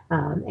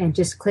and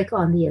just click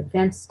on the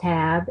events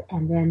tab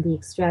and then the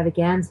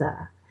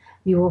extravaganza,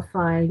 you will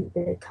find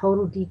the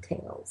total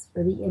details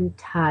for the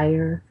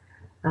entire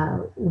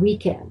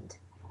weekend.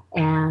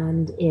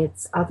 And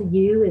it's Author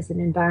U is an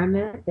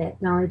environment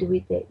that not only do we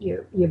that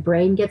your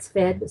brain gets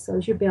fed, but so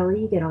is your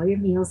belly. You get all your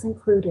meals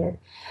included.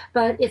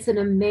 But it's an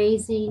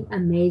amazing,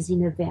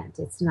 amazing event.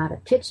 It's not a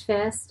pitch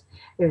fest.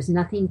 There's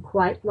nothing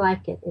quite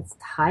like it. It's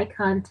high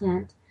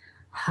content,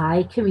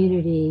 high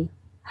community,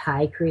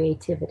 high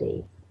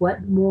creativity.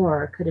 What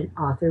more could an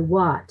author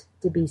want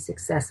to be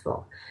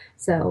successful?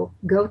 So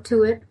go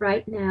to it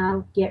right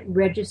now. Get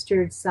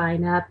registered.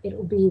 Sign up. It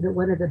will be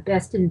one of the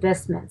best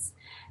investments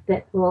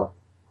that will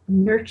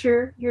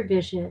nurture your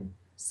vision,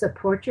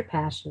 support your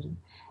passion,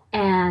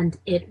 and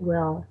it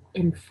will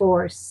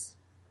reinforce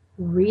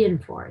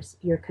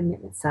your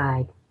commitment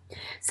side.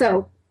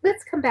 So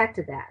let's come back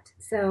to that.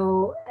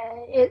 So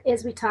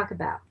as we talk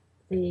about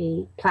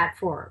the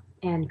platform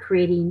and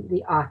creating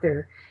the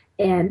author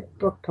and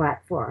book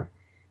platform.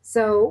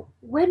 So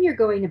when you're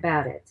going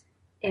about it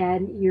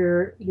and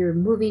you're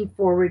moving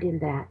forward in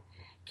that,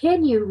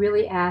 can you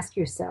really ask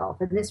yourself,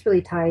 and this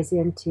really ties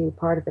into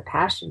part of the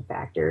passion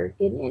factor,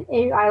 and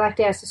I like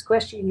to ask this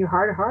question in your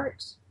heart of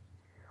hearts.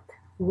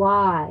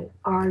 Why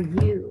are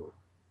you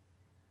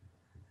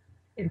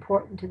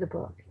important to the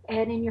book?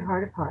 And in your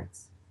heart of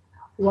hearts,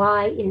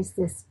 why is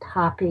this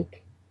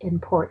topic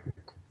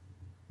important?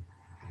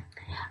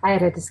 I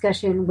had a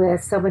discussion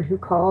with someone who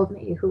called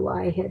me, who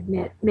I had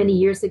met many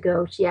years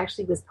ago. She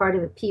actually was part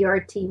of a PR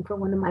team for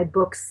one of my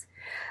books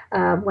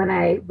when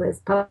I was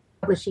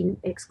publishing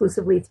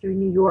exclusively through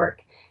New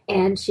York.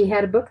 And she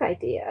had a book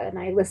idea, and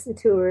I listened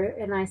to her,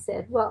 and I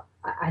said, well,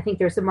 I think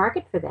there's a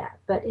market for that.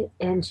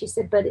 And she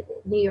said, but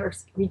New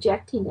York's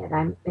rejecting it.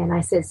 And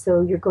I said,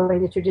 so you're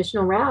going the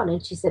traditional route?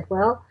 And she said,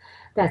 well,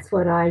 that's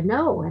what I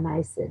know. And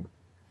I said,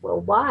 well,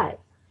 why?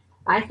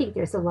 I think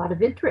there's a lot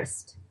of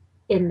interest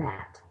in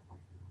that.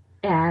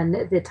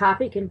 And the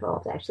topic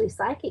involved actually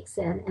psychics.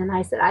 And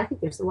I said, I think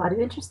there's a lot of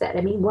interest in that.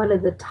 I mean, one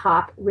of the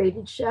top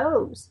rated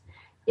shows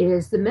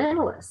is The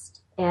Mentalist.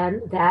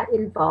 And that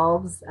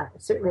involves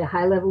certainly a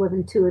high level of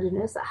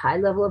intuitiveness, a high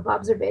level of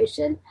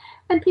observation.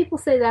 And people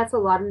say that's a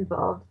lot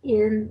involved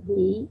in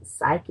the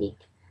psychic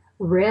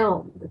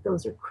realm, that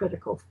those are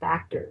critical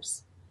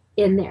factors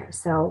in there.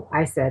 So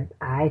I said,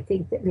 I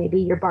think that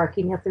maybe you're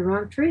barking up the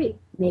wrong tree.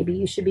 Maybe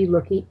you should be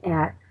looking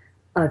at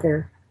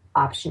other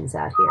options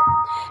out here.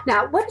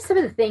 Now, what are some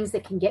of the things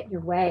that can get in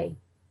your way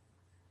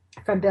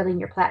from building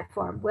your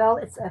platform? Well,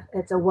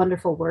 it's a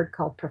wonderful word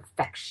called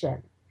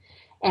perfection.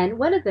 And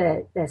one of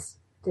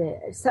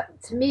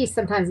to me,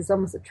 sometimes it's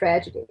almost a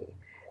tragedy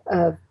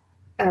of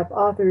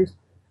authors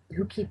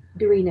who keep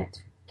doing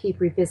it, keep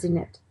revisiting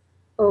it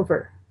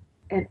over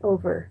and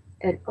over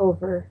and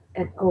over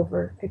and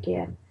over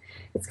again.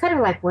 It's kind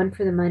of like 1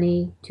 for the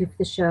money, 2 for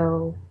the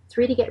show,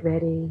 3 to get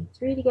ready,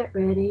 3 to get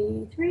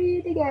ready,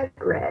 3 to get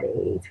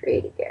ready,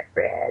 3 to get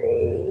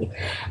ready,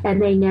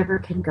 and they never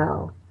can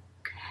go.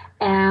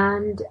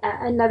 And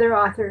another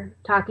author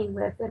talking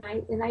with,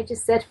 and I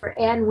just said, for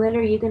Anne, when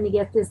are you going to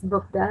get this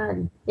book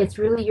done? It's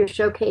really, you're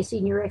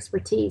showcasing your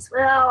expertise.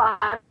 Well,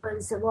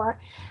 and so on.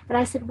 But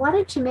I said, why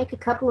don't you make a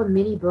couple of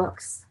mini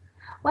books?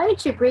 Why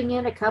don't you bring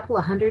in a couple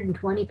of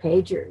 120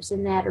 pagers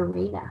in that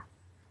arena?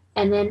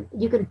 And then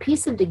you can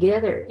piece them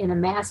together in a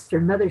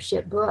master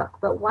mothership book.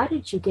 But why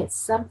don't you get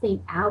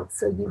something out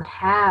so you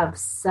have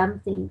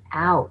something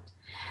out?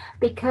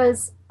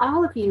 Because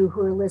all of you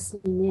who are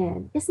listening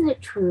in, isn't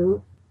it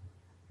true,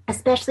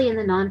 especially in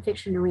the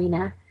nonfiction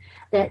arena,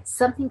 that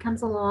something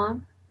comes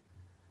along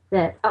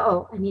that,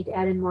 I need to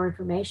add in more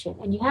information.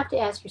 And you have to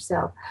ask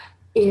yourself,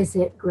 is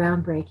it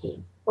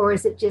groundbreaking? Or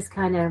is it just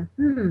kind of,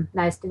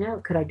 nice to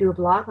know? Could I do a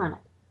blog on it?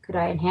 Could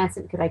I enhance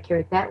it? Could I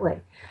carry it that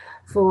way?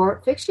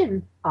 For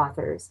fiction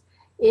authors,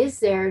 is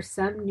there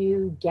some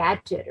new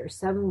gadget or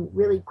some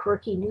really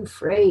quirky new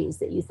phrase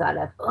that you thought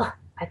of,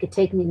 I could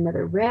take in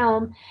another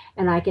realm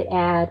and I could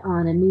add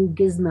on a new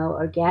gizmo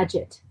or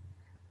gadget?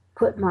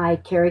 Put my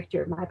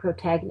character, my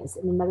protagonist,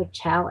 in another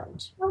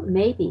challenge. Well,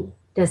 maybe.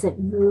 Does it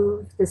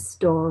move the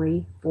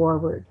story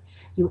forward?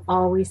 You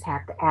always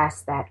have to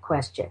ask that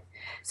question.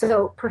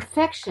 So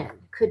perfection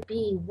could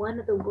be one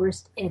of the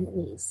worst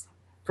enemies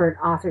for an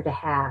author to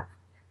have,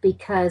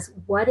 because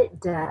what it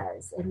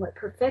does and what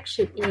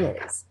perfection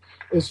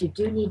is you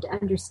do need to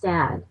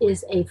understand,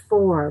 is a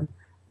form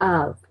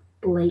of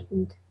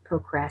blatant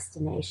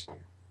procrastination.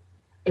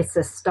 It's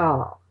a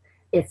stall.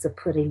 It's a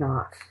putting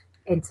off.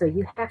 And so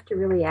you have to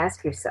really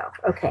ask yourself,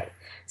 okay,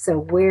 so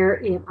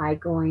where am I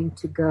going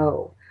to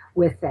go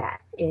with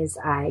that as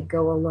I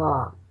go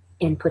along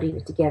in putting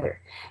it together?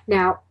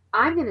 Now,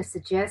 I'm going to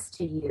suggest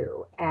to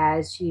you,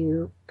 as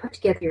you put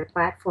together your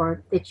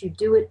platform, that you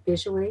do it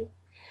visually.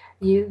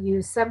 You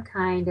use some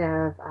kind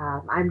of,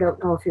 I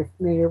don't know if you're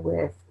familiar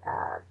with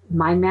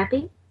mind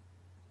mapping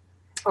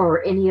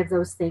or any of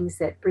those things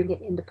that bring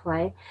it into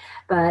play,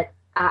 but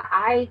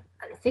I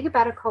think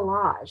about a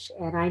collage,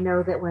 and I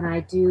know that when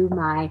I do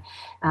my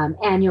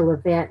annual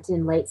event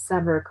in late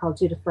summer called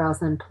Judith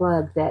Briles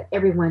Unplugged, that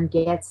everyone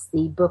gets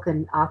the book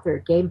and author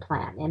game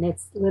plan, and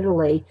it's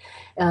literally,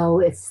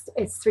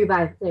 it's 3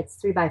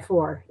 by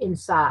 4 in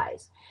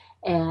size,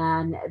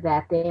 and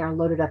that they are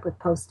loaded up with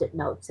Post-it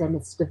notes, and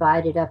it's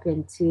divided up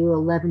into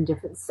 11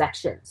 different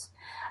sections,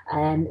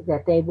 and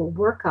that they will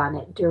work on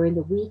it during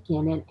the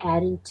weekend and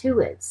adding to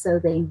it, so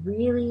they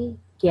really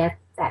get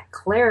that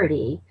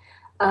clarity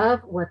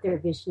of what their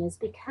vision is.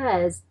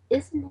 Because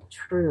isn't it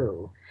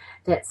true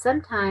that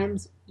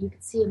sometimes you can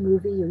see a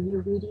movie, or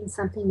you're reading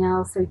something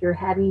else, or you're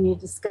having a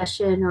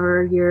discussion,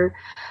 or you're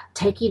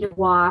taking a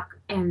walk,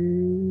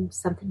 and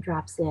something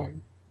drops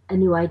in, a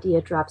new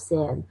idea drops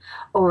in,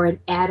 or an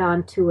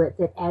add-on to it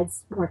that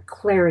adds more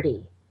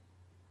clarity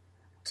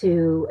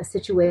to a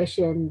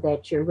situation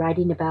that you're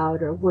writing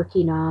about or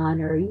working on,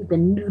 or you've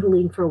been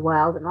noodling for a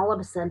while, and all of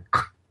a sudden,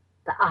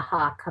 the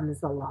aha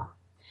comes along.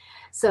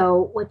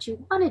 So what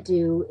you want to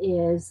do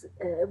is,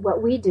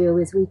 what we do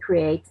is we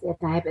create, and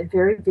I have it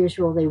very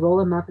visual, they roll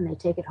them up and they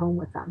take it home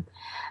with them,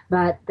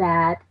 but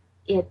that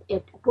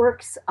it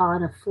works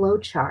on a flow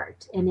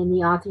chart. And in the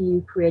author,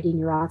 you creating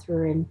your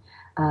author and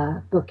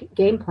book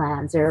game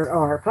plans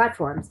or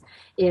platforms,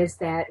 is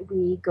that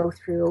we go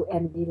through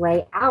and we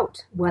lay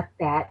out what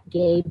that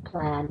game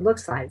plan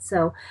looks like.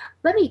 So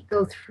let me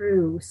go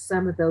through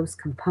some of those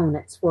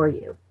components for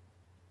you.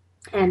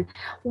 And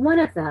one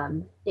of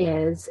them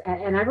is,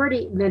 and I've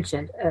already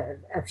mentioned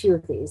a few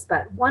of these,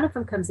 but one of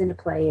them comes into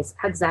play is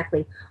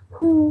exactly,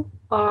 who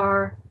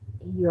are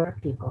your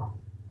people?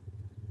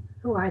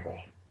 Who are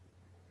they?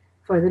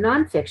 For the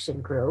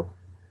nonfiction group,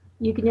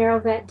 you can narrow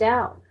that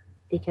down.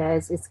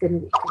 because it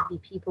could be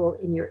people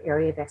in your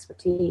area of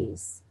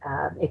expertise.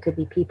 It could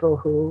be people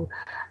who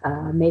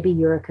maybe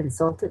you're a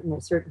consultant in a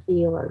certain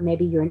field, or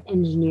maybe you're an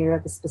engineer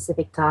of a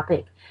specific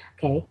topic.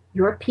 Okay,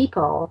 your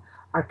people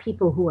are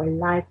people who are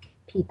like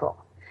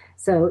people.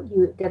 So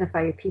you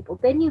identify your people.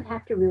 Then you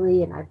have to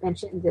really, and I've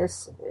mentioned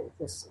this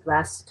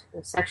last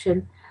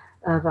section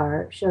of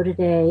our show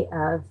today,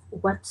 of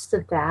what's the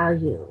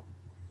value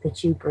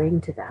that you bring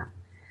to them.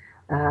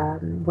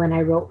 When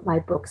I wrote my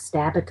book,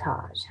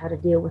 Sabotage, How to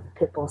Deal with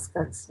Pit Bull,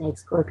 Skunk,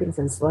 Snakes, Scorpions,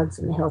 and Slugs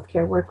in the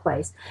Healthcare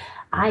Workplace,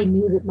 I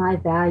knew that my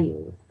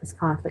value was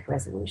conflict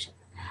resolution.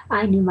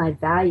 I knew my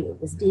value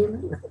was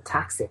dealing with the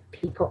toxic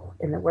people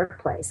in the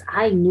workplace.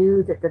 I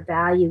knew that the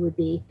value would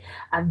be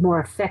a more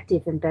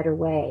effective and better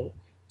way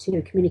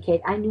to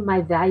communicate. I knew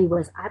my value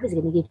was I was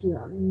going to give you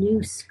a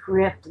new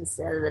script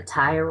instead of the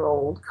tire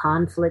old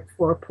conflict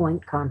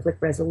 4-point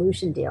conflict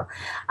resolution deal.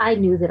 I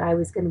knew that I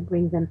was going to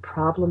bring them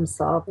problem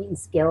solving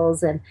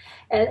skills, and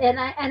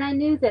I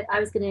knew that I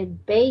was going to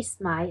base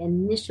my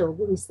initial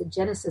release, the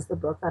genesis of the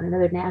book, on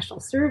another national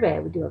survey I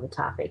would do on the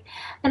topic.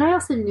 And I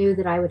also knew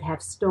that I would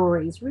have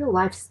stories, real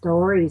life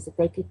stories that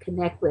they could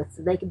connect with,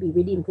 so they could be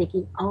reading and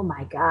thinking, oh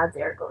my God,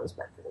 there goes,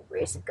 but for the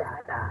grace of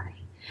God, I.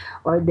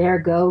 Or there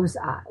goes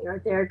I, or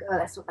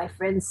that's what my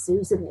friend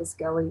Susan is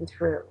going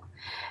through.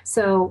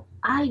 So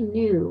I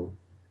knew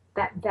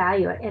that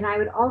value, and I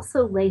would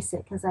also lace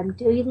it, because I'm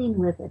dealing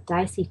with a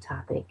dicey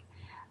topic.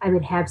 I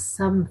would have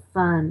some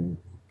fun,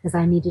 because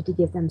I needed to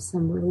give them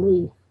some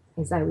relief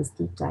as I was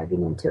deep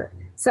diving into it.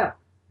 So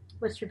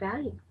what's your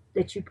value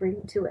that you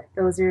bring to it?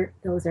 Those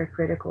are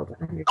critical to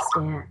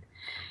understand.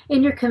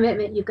 In your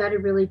commitment, you've got to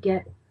really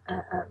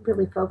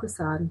really focus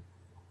on,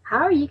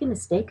 how are you going to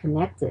stay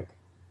connected?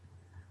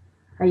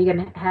 Are you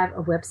going to have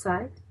a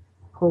website?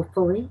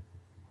 Hopefully.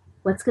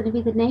 What's going to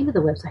be the name of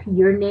the website?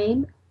 Your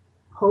name?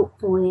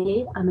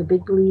 Hopefully. I'm a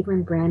big believer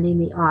in branding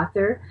the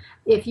author.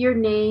 If your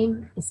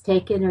name is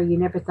taken, or you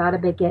never thought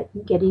about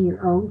getting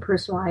your own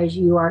personalized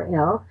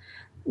URL,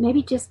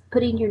 maybe just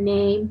putting your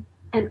name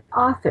and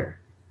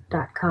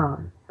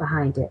author.com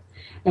behind it,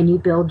 and you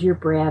build your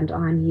brand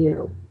on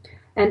you.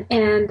 And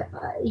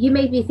you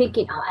may be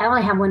thinking, oh, I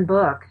only have one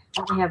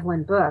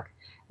book.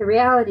 The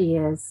reality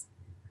is,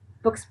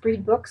 books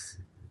breed books,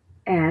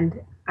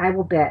 and I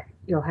will bet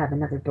you'll have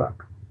another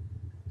book.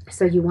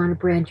 So you want to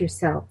brand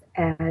yourself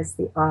as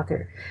the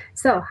author.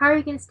 So how are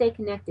you going to stay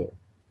connected?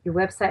 Your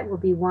website will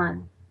be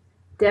one.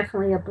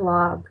 Definitely a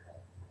blog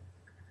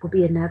will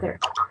be another.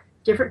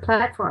 Different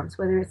platforms,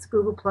 whether it's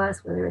Google+,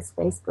 whether it's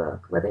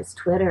Facebook, whether it's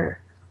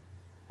Twitter,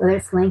 whether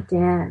it's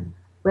LinkedIn,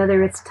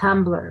 whether it's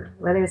Tumblr,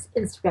 whether it's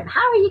Instagram.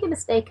 How are you going to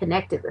stay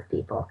connected with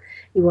people?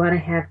 You want to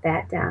have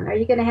that down. Are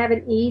you going to have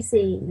an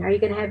e-zine? Are you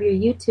going to have your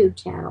YouTube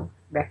channel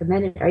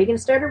recommended? Are you going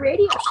to start a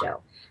radio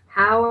show?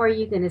 How are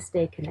you going to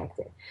stay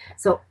connected?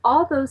 So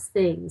all those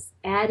things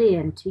add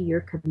in to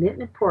your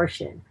commitment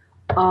portion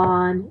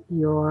on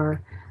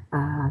your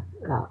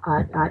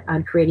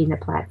on creating the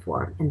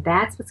platform, and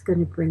that's what's going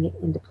to bring it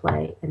into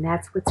play, and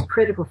that's what's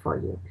critical for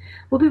you.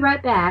 We'll be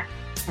right back,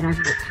 and I'm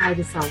going to tie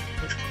this all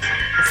together.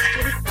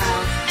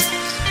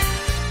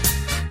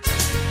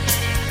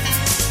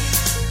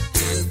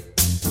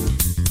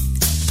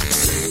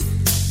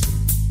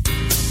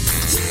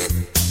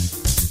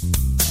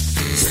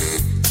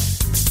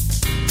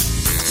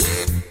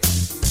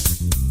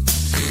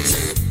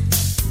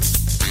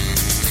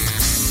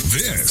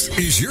 This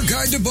is your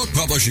guide to book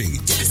publishing.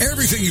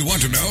 Everything you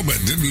want to know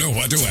but didn't know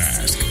what to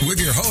ask. With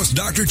your host,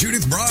 Dr.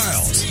 Judith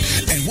Briles.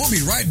 And we'll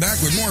be right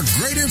back with more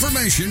great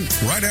information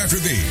right after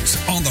these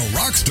on the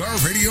Rockstar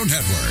Radio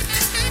Network.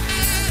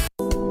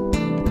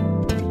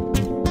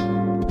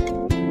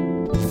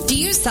 Do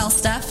you sell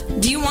stuff?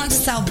 Do you want to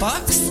sell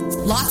books?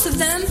 Lots of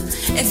them?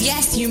 If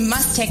yes, you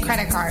must take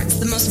credit cards,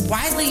 the most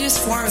widely used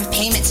form of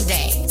payment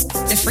today.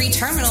 The Free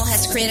Terminal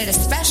has created a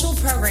special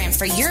program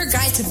for your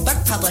guide to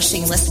book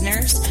publishing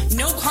listeners.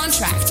 No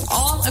contract.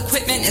 All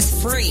equipment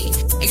is free.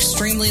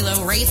 Extremely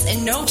low rates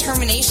and no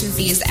termination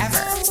fees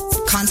ever.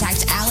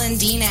 Contact Alan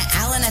Dean at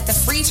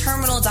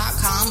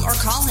alan@thefreeterminal.com or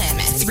call him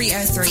at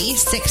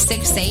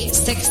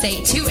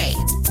 303-668-6828.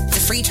 The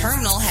Free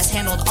Terminal has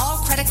handled all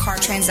credit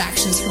card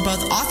transactions for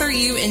both Author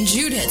You and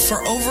Judith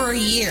for over a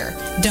year.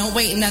 Don't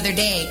wait another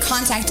day.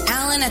 Contact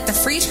Alan at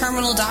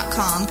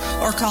thefreeterminal.com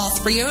or call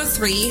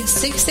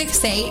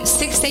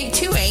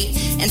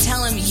 303-668-6828 and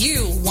tell him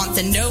you want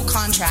the no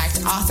contract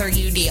Author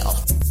You deal.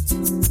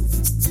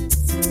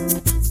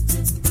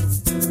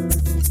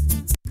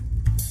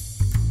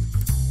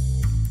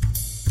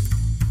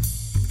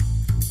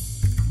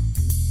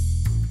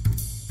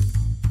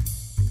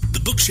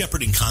 Book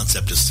shepherding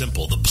concept is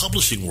simple. The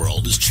publishing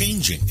world is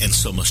changing, and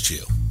so must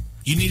you.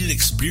 You need an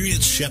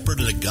experienced shepherd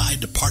and a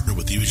guide to partner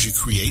with you as you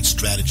create,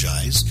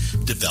 strategize,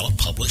 develop,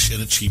 publish,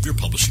 and achieve your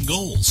publishing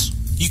goals.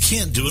 You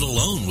can't do it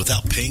alone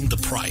without paying the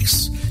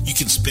price. You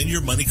can spend your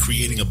money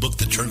creating a book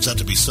that turns out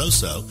to be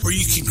so-so, or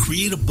you can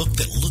create a book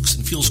that looks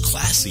and feels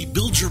classy,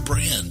 builds your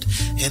brand,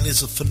 and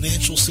is a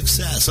financial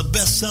success, a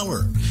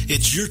bestseller.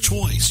 It's your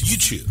choice. You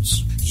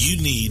choose. You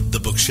need the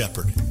Book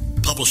Shepherd.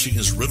 Publishing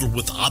is riddled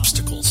with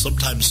obstacles,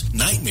 sometimes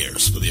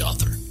nightmares for the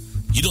author.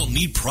 You don't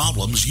need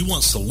problems, you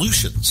want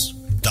solutions.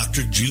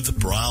 Dr. Judith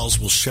Briles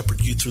will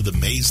shepherd you through the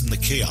maze and the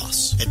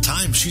chaos. At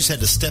times, she's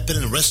had to step in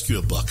and rescue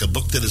a book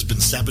that has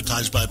been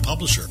sabotaged by a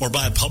publisher or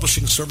by a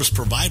publishing service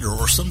provider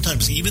or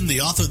sometimes even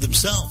the author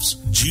themselves.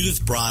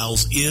 Judith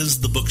Briles is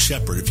the book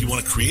shepherd if you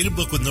want to create a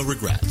book with no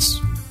regrets.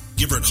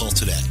 Give her a call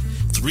today,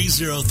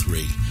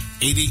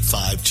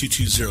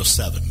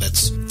 303-885-2207.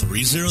 That's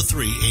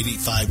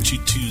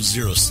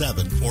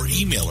 303-885-2207, or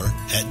email her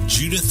at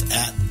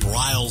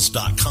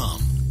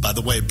judith@briles.com. By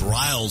the way,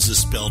 Briles is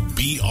spelled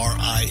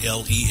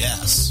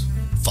B-R-I-L-E-S.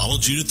 Follow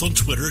Judith on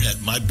Twitter at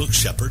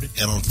MyBookShepherd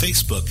and on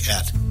Facebook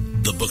at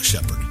The Book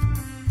Shepherd.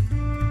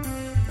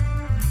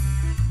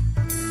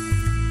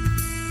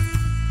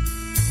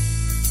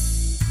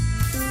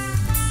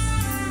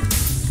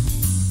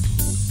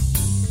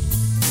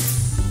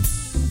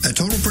 At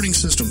Total Printing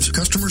Systems,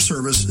 customer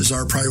service is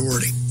our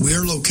priority. We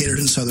are located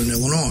in Southern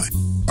Illinois.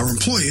 Our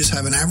employees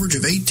have an average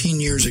of 18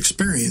 years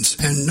experience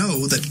and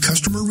know that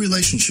customer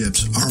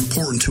relationships are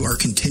important to our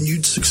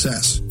continued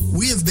success.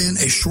 We have been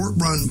a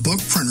short-run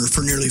book printer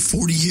for nearly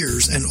 40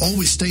 years and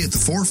always stay at the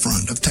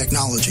forefront of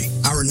technology.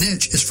 Our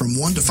niche is from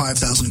 1 to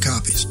 5,000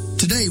 copies.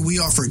 Today, we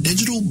offer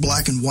digital,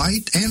 black and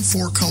white, and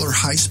 4-color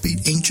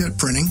high-speed inkjet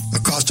printing, a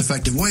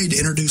cost-effective way to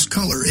introduce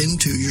color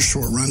into your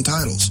short-run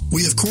titles.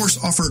 We, of course,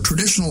 offer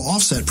traditional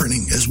offset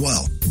printing as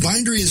well.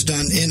 Bindery is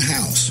done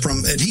in-house,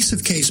 from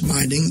adhesive case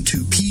binding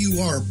to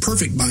PUR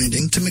perfect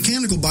binding to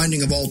mechanical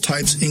binding of all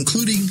types,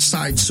 including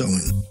side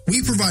sewing.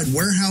 We provide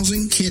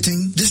warehousing,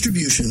 kitting,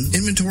 distribution,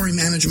 inventory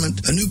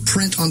management, a new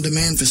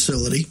print-on-demand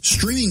facility,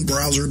 streaming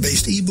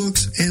browser-based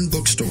ebooks, and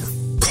bookstore.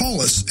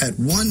 Call us at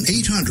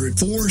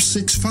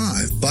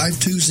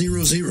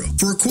 1-800-465-5200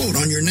 for a quote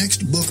on your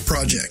next book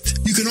project.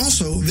 You can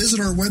also visit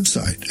our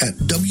website at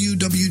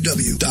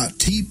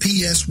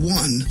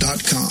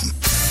www.tps1.com.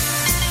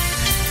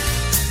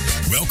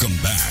 Welcome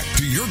back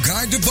to your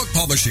guide to book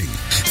publishing.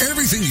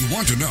 Everything you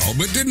want to know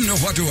but didn't know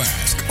what to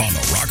ask on the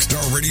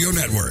Rockstar Radio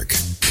Network.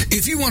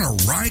 If you want to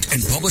write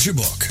and publish a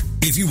book,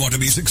 if you want to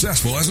be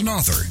successful as an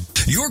author,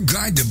 your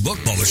guide to book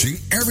publishing,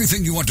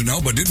 everything you want to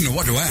know but didn't know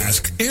what to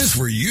ask, is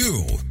for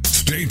you.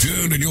 Stay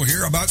tuned and you'll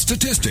hear about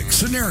statistics,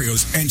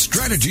 scenarios, and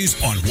strategies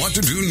on what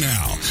to do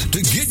now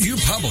to get you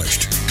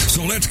published.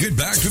 So let's get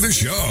back to the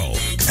show.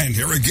 And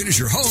here again is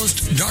your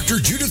host, Dr.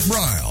 Judith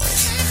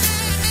Briles.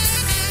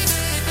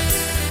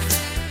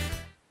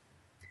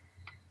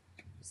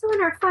 So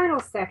in our final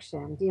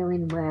section,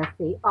 dealing with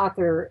the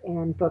author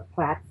and book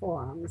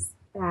platforms,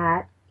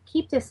 that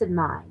keep this in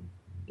mind.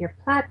 Your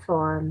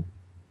platform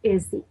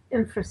is the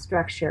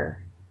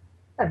infrastructure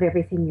of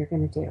everything you're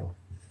going to do.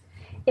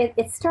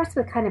 It starts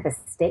with kind of a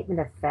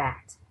statement of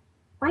fact.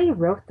 Why you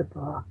wrote the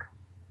book,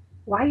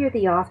 why you're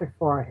the author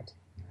for it,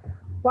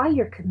 why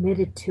you're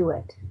committed to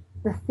it,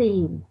 the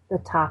theme, the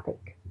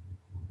topic.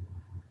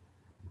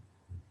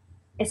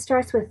 It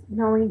starts with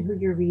knowing who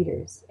your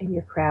readers and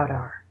your crowd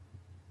are,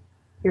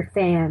 your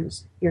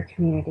fans, your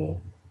community.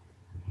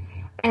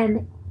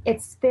 And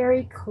it's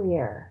very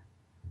clear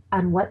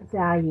on what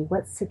value,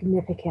 what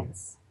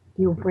significance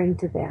you'll bring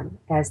to them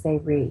as they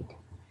read.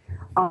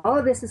 All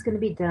of this is going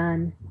to be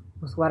done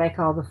with what I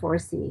call the 4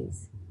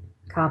 C's: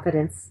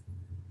 confidence,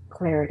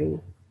 clarity,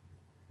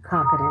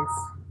 competence,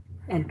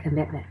 and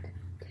commitment.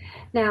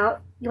 Now,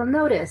 you'll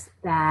notice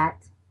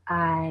that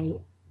I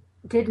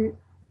didn't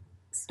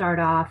start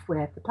off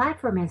with the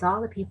platform as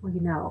all the people you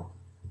know,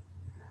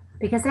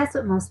 because that's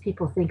what most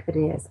people think it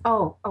is.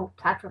 Oh,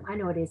 platform, I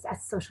know it is.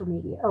 That's social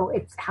media. Oh,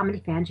 it's how many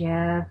fans you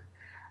have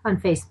on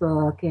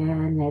Facebook,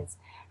 and it's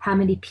how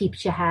many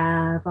peeps you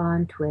have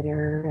on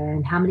Twitter,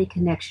 and how many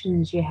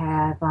connections you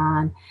have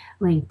on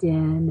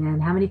LinkedIn,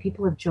 and how many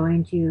people have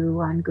joined you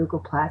on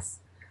Google+.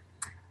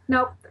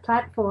 Nope, the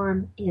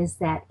platform is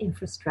that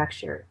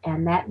infrastructure,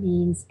 and that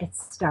means it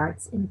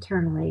starts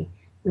internally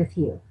with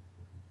you.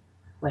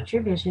 What's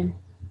your vision?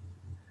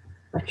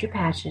 What's your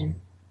passion?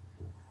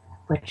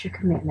 What's your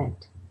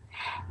commitment?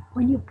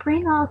 When you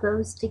bring all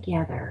those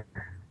together,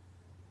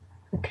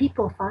 the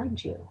people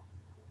find you.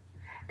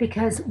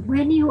 Because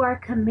when you are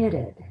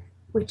committed,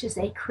 which is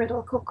a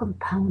critical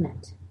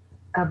component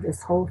of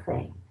this whole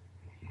thing,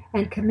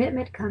 and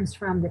commitment comes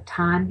from the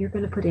time you're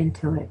going to put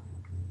into it,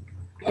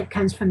 it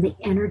comes from the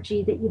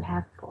energy that you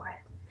have for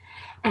it,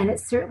 and it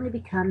certainly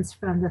becomes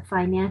from the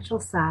financial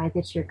side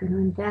that you're going to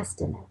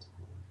invest in it.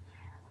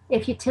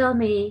 If you tell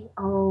me,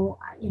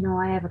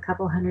 I have a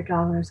couple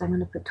 $100 I'm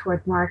going to put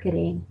toward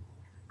marketing,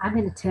 I'm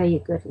going to tell you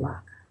good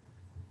luck.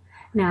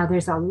 Now,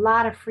 there's a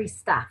lot of free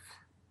stuff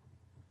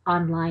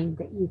online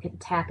that you can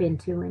tap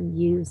into and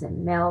use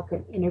and melt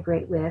and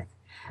integrate with.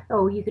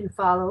 Oh, you can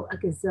follow a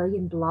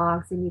gazillion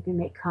blogs, and you can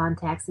make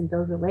contacts and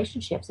build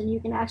relationships, and you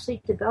can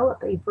actually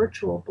develop a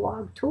virtual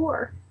blog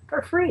tour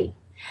for free.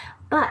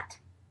 But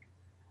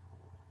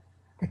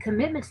the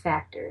commitment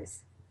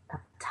factors of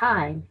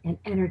time and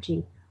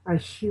energy are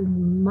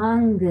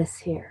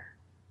humongous here,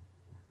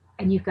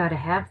 and you've got to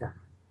have them.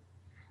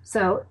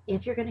 So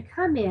if you're going to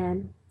come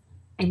in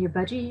and you're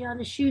budgeting on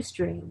a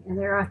shoestring, and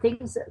there are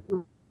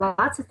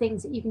lots of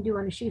things that you can do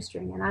on a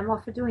shoestring, and I'm all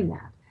for doing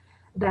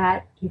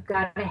that you've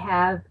got to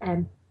have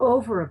an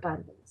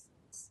overabundance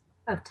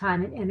of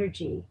time and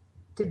energy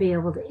to be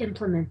able to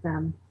implement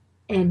them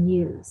and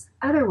use.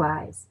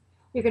 Otherwise,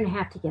 you're going to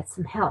have to get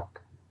some help.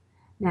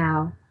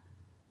 Now,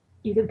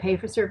 you can pay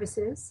for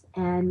services,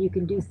 and you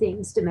can do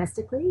things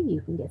domestically.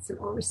 You can get some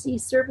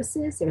overseas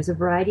services. There's a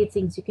variety of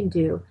things you can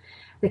do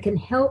that can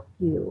help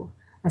you,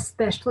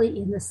 especially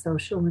in the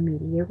social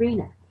media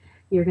arena.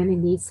 You're going to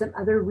need some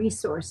other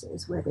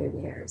resources, whether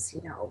there's,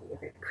 you're going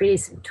to create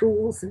some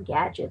tools, some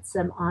gadgets,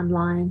 some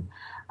online.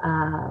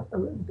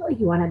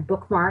 You want to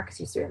bookmarks.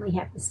 You certainly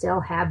have to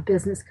still have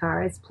business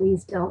cards.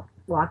 Please don't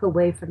walk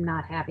away from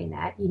not having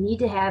that. You need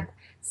to have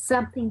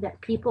something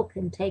that people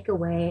can take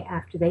away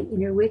after they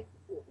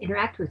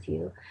interact with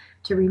you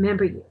to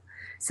remember you.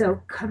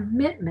 So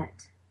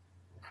commitment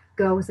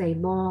goes a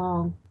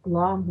long,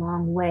 long,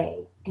 long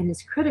way and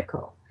is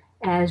critical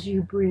as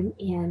you bring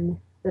in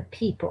the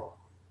people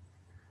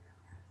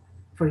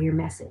for your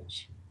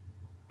message.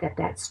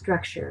 That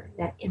structure,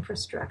 that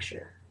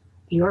infrastructure,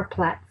 your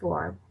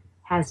platform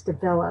has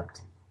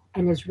developed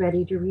and is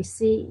ready to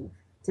receive,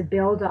 to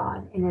build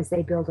on, and as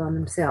they build on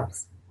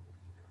themselves.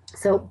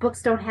 So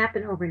books don't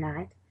happen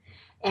overnight,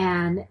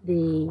 and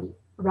the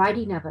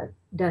writing of it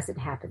doesn't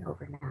happen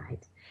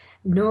overnight,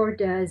 nor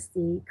does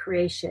the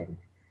creation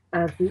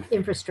of the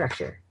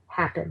infrastructure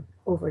happen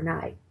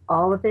overnight.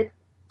 All of it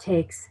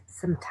takes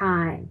some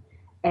time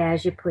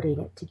as you're putting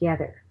it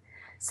together.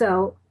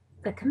 So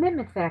the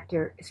commitment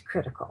factor is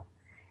critical,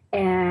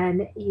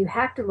 and you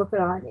have to look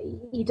at it.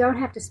 You don't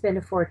have to spend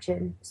a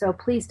fortune, so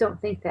please don't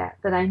think that,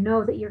 but I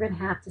know that you're going to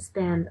have to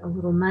spend a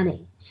little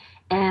money.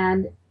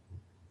 And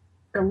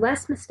the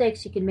less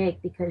mistakes you can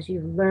make because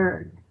you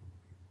learn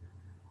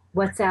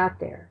what's out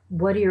there,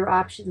 what your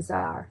options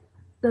are,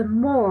 the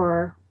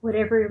more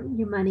whatever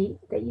your money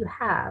that you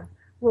have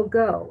will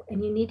go.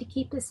 And you need to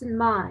keep this in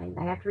mind.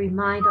 I have to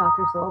remind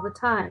authors all the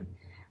time,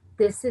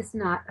 this is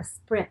not a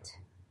sprint.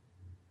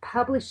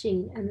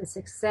 Publishing and the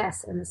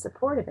success and the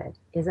support of it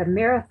is a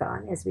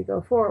marathon as we go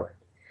forward.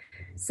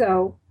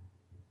 So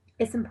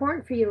it's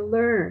important for you to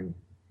learn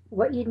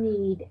what you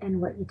need and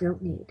what you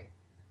don't need.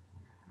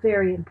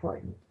 Very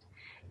important.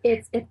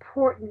 It's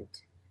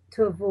important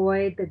to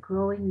avoid the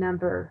growing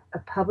number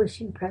of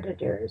publishing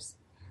predators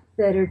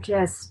that are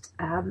just,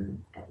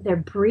 they're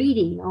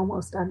breeding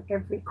almost on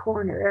every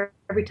corner.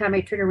 Every time I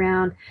turn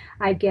around,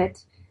 I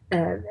get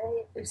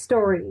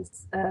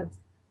stories of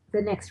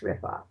the next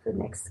ripoff, the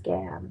next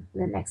scam,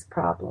 the next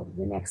problem,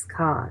 the next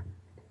con.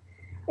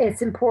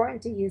 It's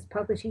important to use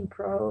publishing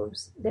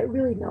pros that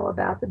really know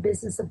about the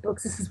business of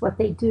books. This is what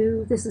they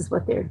do. This is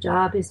what their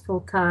job is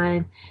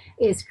full-time,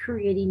 is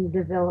creating,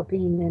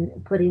 developing,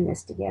 and putting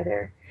this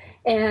together.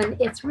 And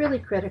it's really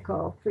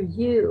critical for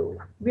you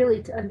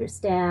really to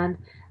understand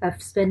a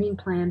spending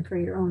plan for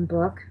your own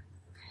book,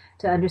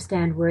 to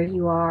understand where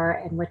you are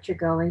and what you're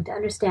going, to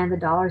understand the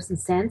dollars and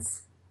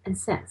cents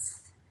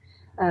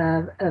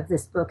of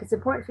this book. It's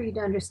important for you to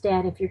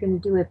understand if you're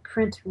going to do a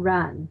print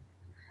run,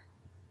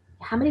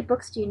 how many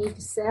books do you need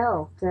to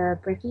sell to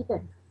break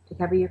even, to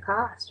cover your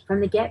cost from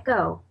the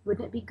get-go?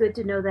 Wouldn't it be good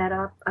to know that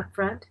up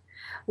front?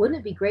 Wouldn't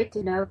it be great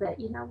to know that,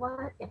 you know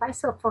what, if I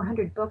sell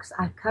 400 books,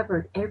 I've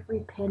covered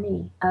every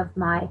penny of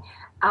my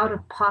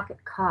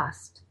out-of-pocket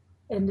cost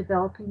in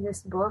developing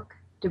this book,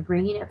 to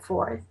bringing it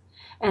forth,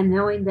 and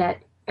knowing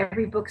that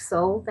every book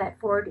sold, that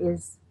forward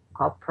is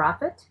called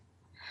profit.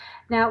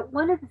 Now,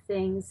 one of the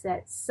things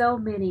that so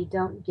many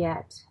don't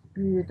get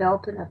in the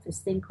development of this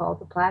thing called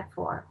the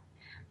platform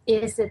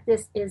is that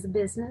this is a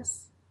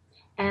business,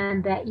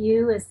 and that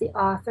you as the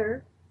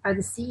author are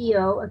the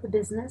CEO of the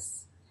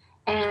business.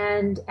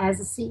 And as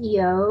a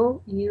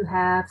CEO, you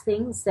have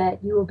things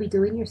that you will be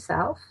doing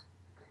yourself.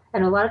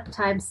 And a lot of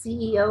times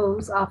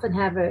CEOs often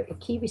have a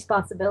key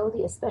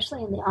responsibility,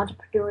 especially in the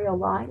entrepreneurial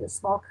line, the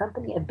small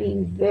company, of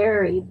being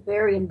very,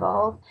 very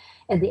involved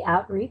in the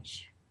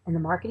outreach and the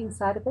marketing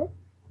side of it.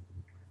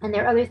 And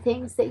there are other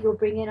things that you'll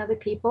bring in other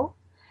people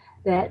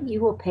that you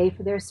will pay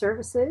for their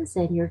services,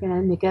 and you're going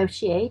to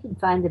negotiate and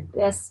find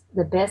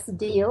the best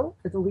deal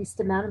for the least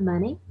amount of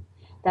money.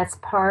 That's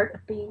part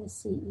of being a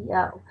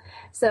CEO.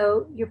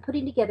 So you're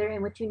putting together,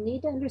 and what you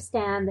need to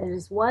understand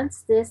is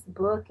once this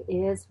book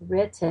is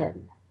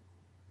written,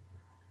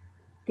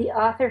 the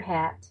author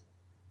hat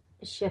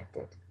is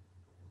shifted,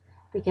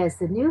 because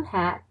the new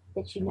hat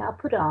that you now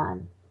put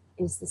on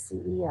is the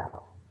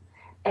CEO,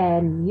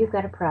 and you've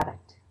got a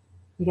product.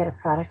 You got a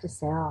product to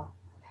sell.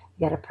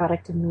 You got a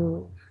product to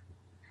move.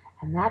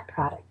 And that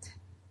product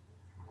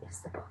is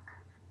the book.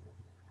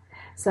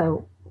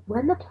 So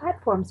when the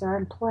platforms are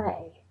in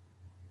play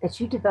that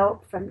you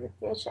developed from your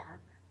vision,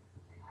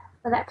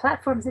 when that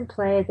platform's in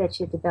play that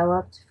you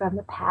developed from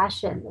the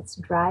passion that's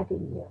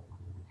driving you,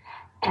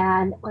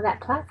 and when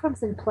that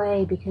platform's in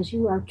play because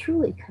you are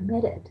truly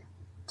committed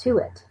to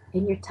it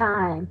in your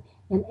time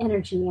and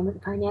energy and with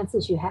the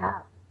finances you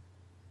have,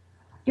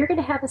 you're going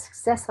to have a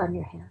success on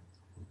your hands.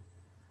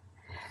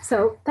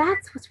 So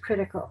that's what's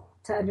critical.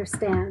 to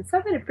understand. So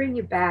I'm going to bring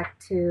you back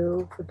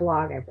to the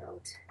blog I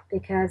wrote,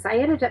 because I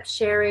ended up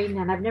sharing,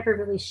 and I've never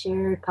really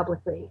shared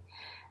publicly,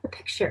 the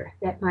picture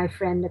that my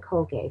friend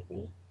Nicole gave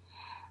me.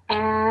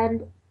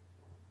 And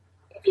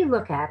if you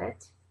look at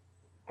it,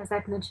 as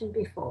I've mentioned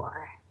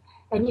before,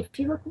 and if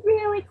you look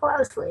really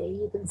closely,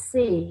 you can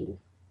see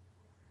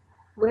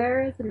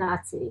where the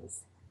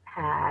Nazis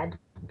had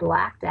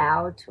blacked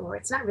out, or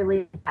it's not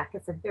really black,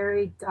 it's a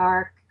very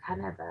dark,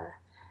 kind of a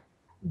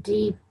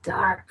deep,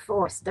 dark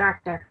forest,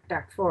 dark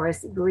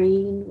forest,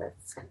 green with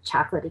some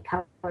chocolatey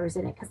colors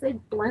in it, because they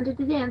blended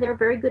it in. They're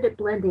very good at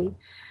blending.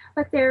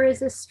 But there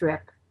is a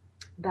strip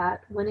about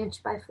 1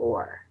 inch by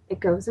 4. It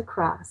goes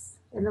across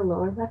in the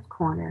lower left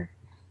corner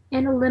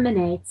and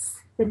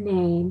eliminates the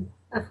name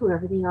of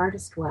whoever the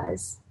artist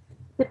was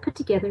that put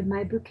together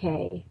my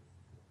bouquet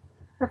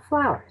of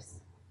flowers.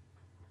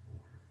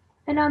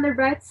 And on the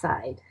right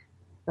side,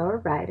 lower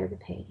right of the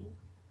painting,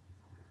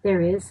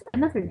 there is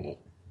another name.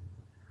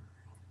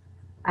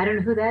 I don't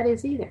know who that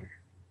is either,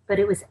 but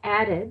it was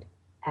added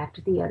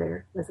after the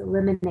other was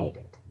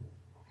eliminated.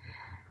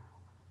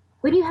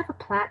 When you have a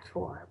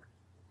platform,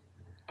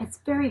 it's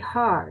very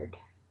hard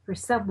for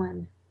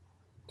someone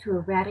to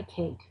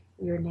eradicate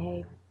your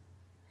name.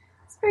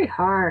 It's very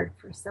hard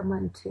for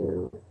someone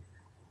to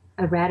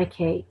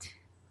eradicate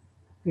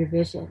your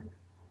vision.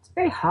 It's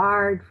very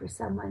hard for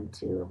someone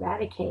to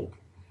eradicate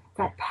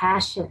that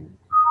passion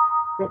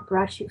that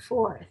brought you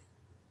forth.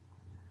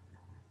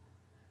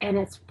 And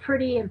it's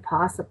pretty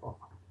impossible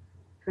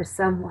for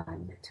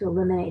someone to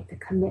eliminate the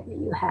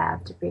commitment you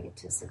have to bring it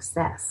to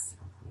success.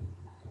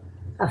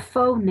 A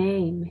faux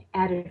name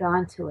added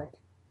onto it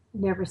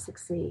never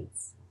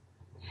succeeds.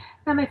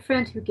 Now, my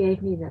friend who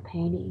gave me the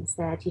painting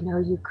said,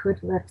 you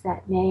could lift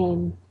that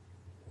name,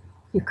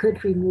 you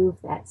could remove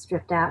that,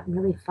 stripped out, and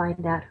really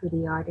find out who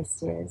the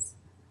artist is.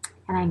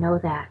 And I know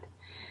that.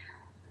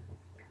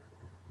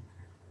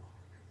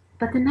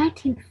 But the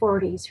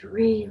 1940s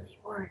really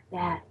weren't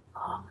that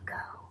long ago.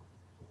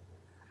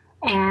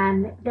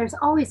 And there's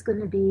always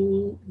going to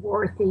be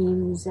war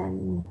themes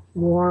and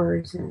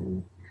wars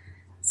and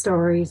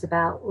stories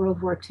about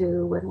World War II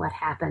and what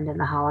happened in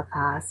the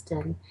Holocaust.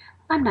 And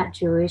I'm not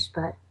Jewish,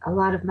 but a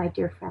lot of my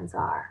dear friends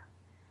are.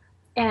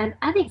 And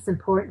I think it's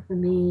important for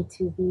me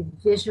to be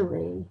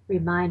visually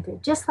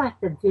reminded, just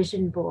like the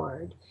vision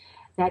board,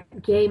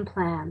 that game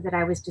plan that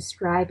I was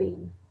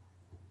describing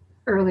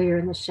earlier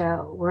in the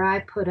show, where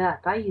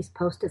I use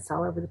Post-its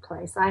all over the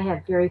place. I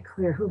have very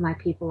clear who my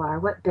people are,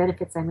 what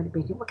benefits I'm going to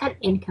bring to, what kind of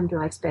income do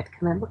I expect to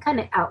come in, what kind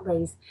of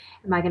outlays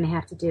am I going to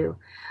have to do,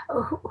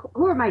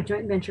 who are my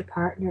joint venture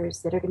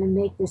partners that are going to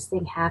make this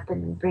thing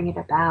happen and bring it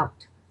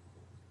about,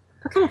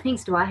 what kind of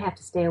things do I have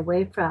to stay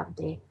away from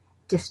to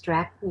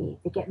distract me,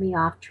 to get me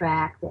off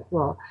track, that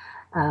will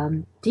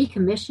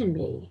decommission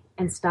me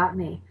and stop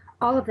me.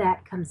 All of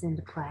that comes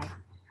into play,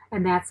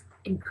 and that's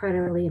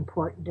incredibly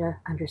important to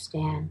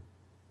understand.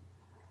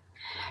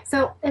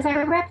 So as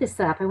I wrap this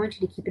up, I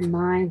want you to keep in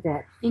mind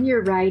that in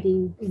your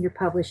writing, in your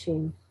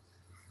publishing,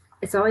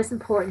 it's always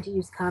important to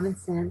use common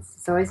sense.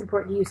 It's always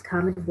important to use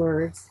common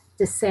words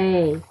to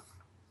say,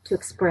 to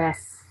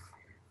express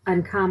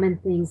uncommon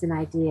things and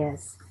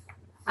ideas.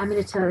 I'm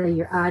going to tell you,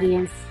 your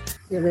audience,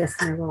 your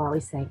listener will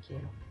always thank you.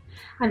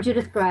 I'm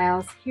Judith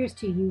Briles. Here's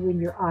to you and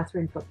your author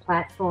and book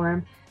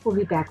platform. We'll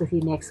be back with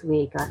you next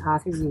week on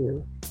Author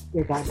You,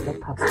 your guide to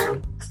book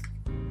publishing.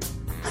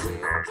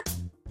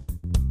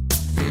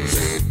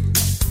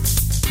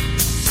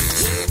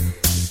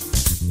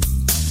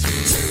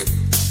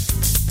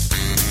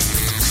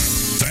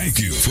 Thank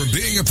you for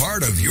being a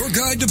part of Your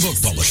Guide to Book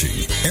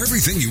Publishing.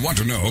 Everything you want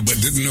to know but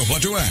didn't know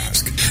what to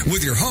ask.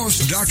 With your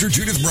host, Dr.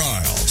 Judith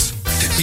Briles.